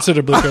Place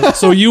considerably.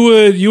 So you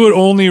would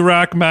only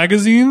rack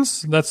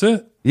magazines? That's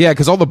it? Yeah,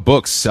 because all the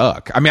books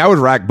suck. I mean, I would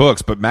rack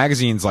books, but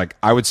magazines, like,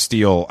 I would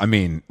steal,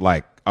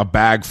 like a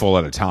bag full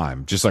at a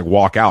time, just like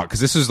walk out. Because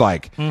this is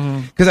like,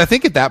 because I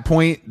think at that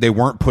point, they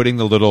weren't putting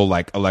the little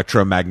like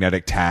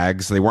electromagnetic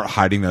tags. They weren't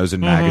hiding those in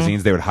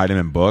magazines. They would hide them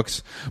in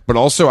books. But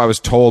also, I was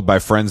told by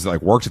friends that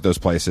like worked at those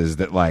places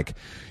that like,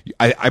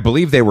 I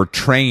believe they were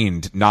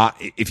trained not,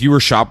 if you were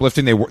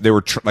shoplifting, they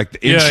were like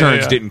the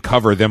insurance didn't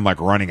cover them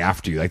like running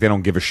after you. Like they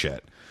don't give a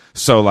shit.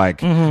 So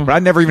like, but I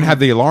never even had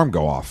the alarm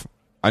go off.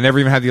 I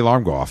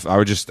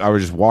would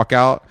just walk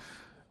out,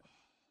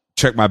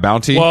 check my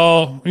bounty.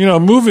 Well,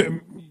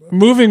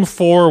 moving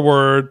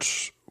forward,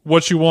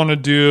 what you want to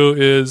do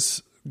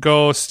is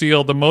go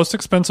steal the most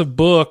expensive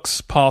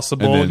books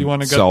possible. You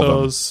want to get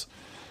those.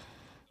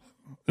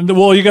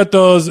 Well, you get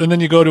those, and then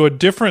you go to a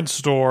different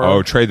store.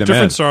 Oh, trade them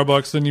different in.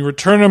 Starbucks. Then you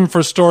return them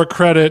for store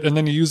credit, and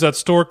then you use that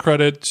store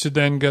credit to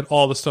then get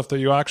all the stuff that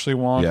you actually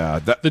want. Yeah,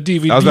 the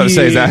DVDs. I was about to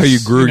say, is that how you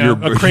grew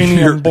a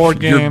Cranium board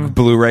game? Your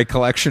Blu-ray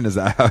collection? Is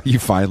that how you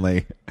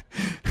finally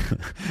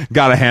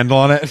got a handle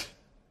on it?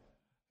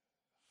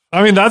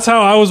 I mean, that's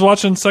how I was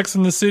watching Sex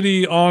and the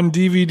City on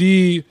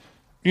DVD.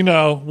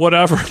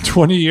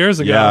 20 years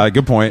ago. Yeah,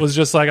 good point. Was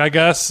just like, I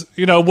guess,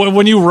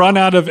 when you run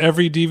out of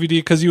every DVD,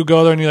 because you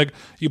go there and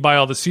you buy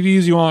all the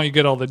CDs you want, you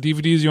get all the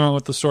DVDs you want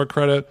with the store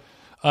credit,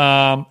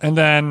 and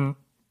then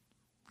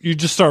you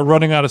just start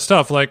running out of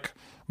stuff. Like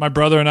my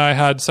brother and I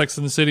had Sex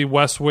and the City,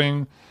 West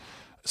Wing,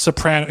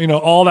 Soprano,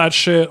 all that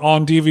shit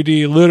on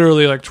DVD,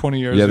 literally like 20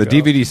 years ago. Yeah, the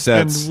DVD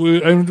sets.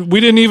 And we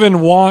didn't even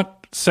want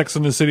Sex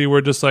and the City. We're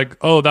just like,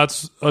 oh,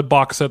 that's a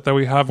box set that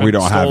we haven't. We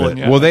don't have it.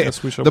 Yet. Well,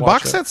 the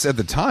box sets at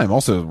the time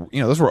also,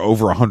 those were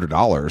over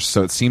 $100,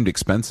 so it seemed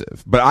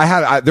expensive.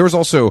 But there was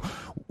also,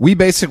 we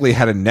basically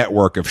had a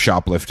network of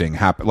shoplifting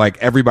happen. Like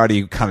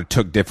everybody kind of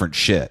took different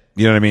shit.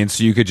 You know what I mean?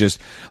 So you could just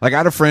like, I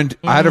had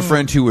a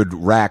friend who would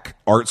rack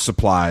art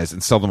supplies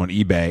and sell them on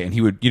eBay, and he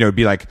would, it'd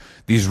be like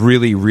these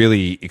really,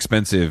 really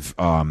expensive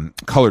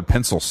colored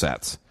pencil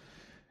sets.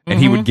 And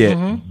he would get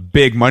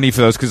big money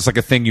for those because it's like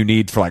a thing you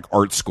need for like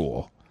art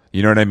school.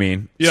 You know what I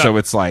mean? Yeah. So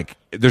it's like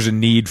there's a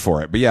need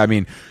for it. But yeah, I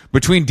mean,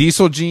 between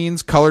diesel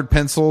jeans, colored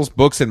pencils,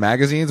 books, and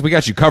magazines, we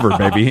got you covered,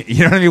 baby.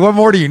 You know what I mean? What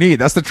more do you need?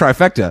 That's the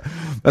trifecta.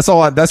 That's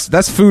all.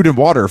 That's food and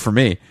water for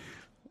me.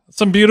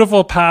 Some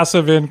beautiful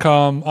passive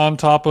income on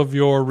top of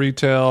your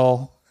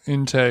retail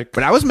intake.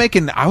 But I was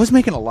making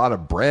a lot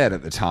of bread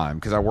at the time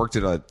because I worked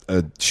at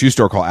a shoe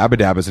store called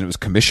Abadabba's, and it was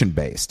commission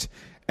based.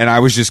 And I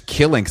was just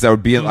killing because I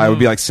would be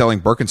like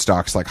selling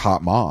Birkenstocks like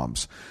hot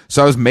moms.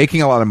 So I was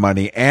making a lot of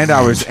money, and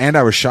I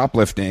was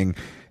shoplifting.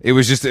 It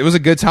was a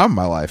good time in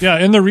my life. Yeah,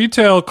 in the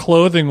retail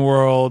clothing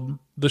world,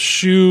 the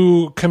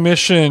shoe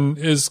commission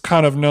is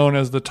kind of known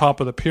as the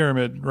top of the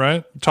pyramid,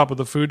 right? Top of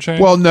the food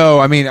chain. Well, no,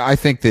 I mean,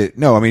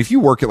 if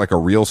you work at like a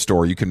real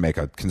store, you can make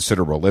a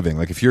considerable living.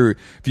 Like if you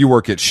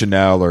work at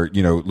Chanel or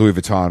Louis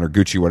Vuitton or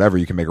Gucci, whatever,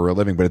 you can make a real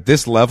living. But at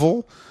this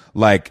level,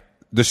 like,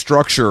 the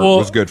structure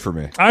was good for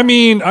me. I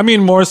mean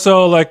more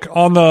so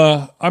on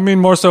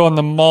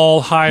the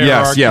mall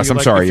hierarchy. Yes, I'm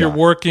sorry. If you're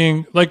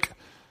working like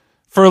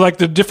for like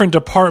the different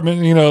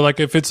department, like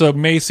if it's a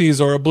Macy's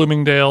or a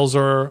Bloomingdale's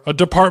or a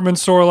department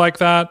store like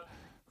that,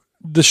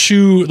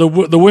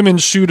 the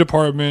women's shoe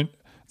department,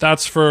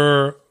 that's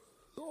for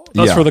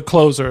the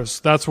closers.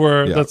 That's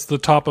where that's the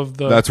top of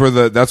the. That's where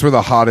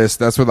the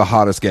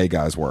hottest gay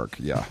guys work.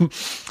 Yeah.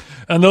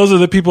 And those are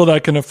the people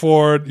that can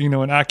afford, an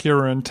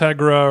Acura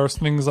Integra or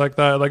things like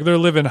that. Like they're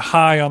living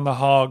high on the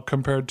hog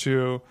compared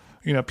to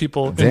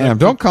people. Damn,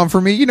 don't come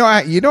for me.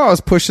 I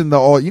was pushing the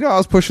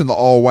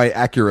all white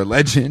Acura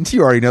Legend.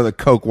 You already know the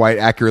Coke white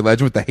Acura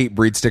Legend with the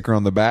Hatebreed sticker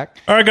on the back.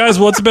 All right, guys.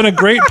 Well, it's been a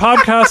great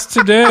podcast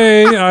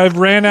today. I've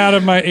ran out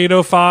of my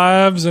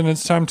 805s, and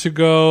it's time to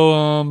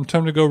go.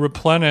 Time to go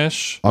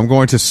replenish. I'm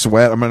going to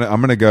sweat. I'm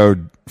gonna go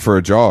for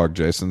a jog,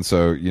 Jason.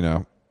 So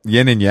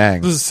yin and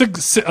yang. This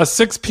is a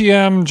 6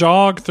 p.m.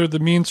 jog through the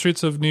mean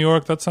streets of New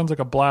York. That sounds like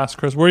a blast,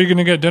 Chris. Where are you going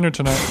to get dinner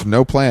tonight?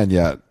 No plan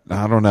yet.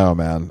 I don't know,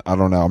 man. I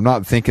don't know. I'm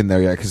not thinking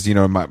there yet because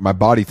my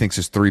body thinks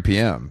it's 3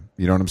 p.m.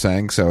 You know what I'm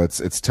saying? So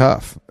it's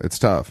tough. It's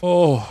tough.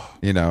 Oh,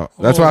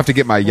 that's why I have to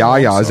get my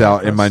yayas out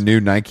Chris. in my new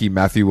Nike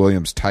Matthew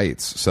Williams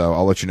tights. So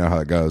I'll let you know how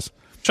it goes.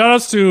 Shout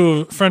outs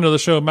to friend of the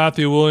show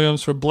Matthew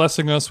Williams for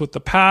blessing us with the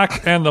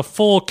pack and the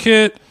full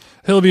kit.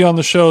 He'll be on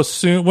the show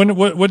soon.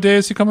 What day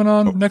is he coming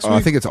on next week?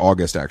 I think it's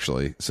August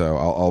actually. So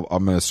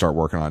I'm going to start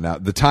working on it now.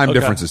 The time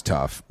difference is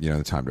tough.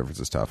 The time difference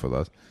is tough with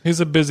us. He's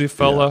a busy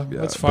fella.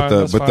 Yeah. That's fine.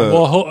 That's fine.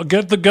 Well,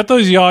 get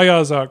those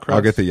yayas out, Chris.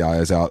 I'll get the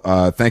yayas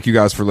out. Thank you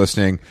guys for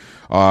listening.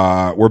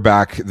 We're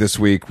back this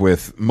week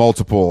with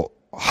multiple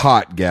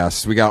hot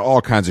guests. We got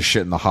all kinds of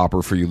shit in the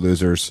hopper for you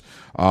losers.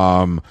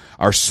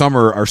 Our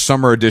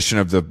summer edition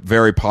of the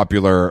very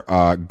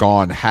popular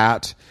Gone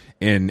hat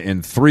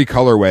in 3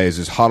 colorways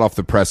is hot off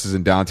the presses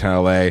in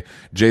downtown LA.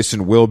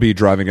 Jason will be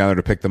driving down there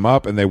to pick them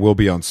up, and they will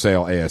be on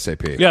sale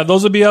ASAP. Yeah,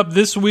 those will be up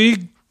this week.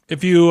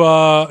 If you,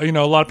 a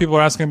lot of people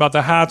are asking about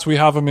the hats. We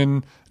have them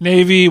in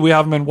navy, we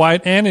have them in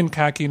white, and in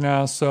khaki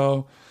now.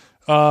 So,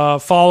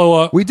 follow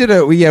up. We did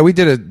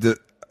the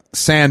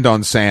sand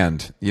on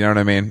sand. You know what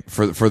I mean?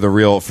 For the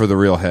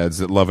real heads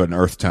that love an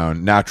earth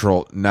tone,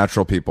 natural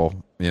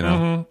people.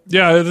 Mm-hmm.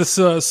 Yeah, this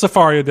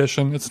Safari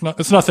edition. It's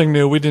nothing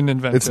new. We didn't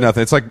invent it. It's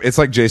nothing. It's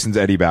like Jason's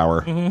Eddie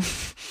Bauer.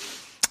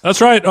 Mm-hmm.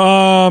 That's right.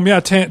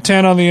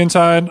 Tan on the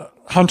inside,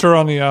 Hunter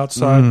on the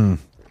outside.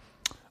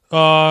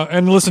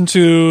 And listen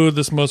to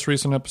this most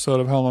recent episode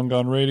of How Long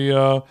Gone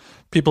Radio.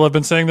 People have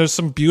been saying there's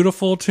some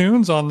beautiful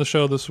tunes on the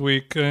show this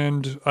week,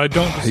 and I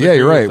don't disagree. Yeah,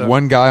 you're right.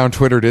 One guy on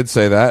Twitter did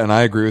say that, and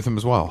I agree with him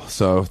as well.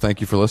 So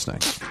thank you for listening.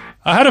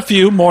 I had a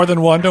few, more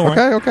than one. Don't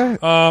worry. Okay.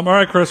 All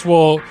right, Chris.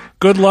 Well,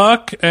 good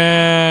luck,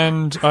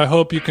 and I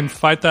hope you can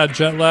fight that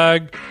jet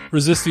lag,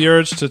 resist the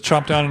urge to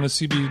chomp down on a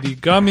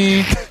CBD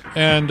gummy,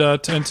 and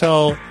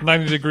tell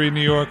 90 Degree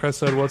New York I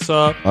said what's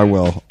up. I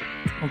will.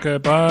 Okay,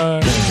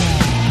 bye.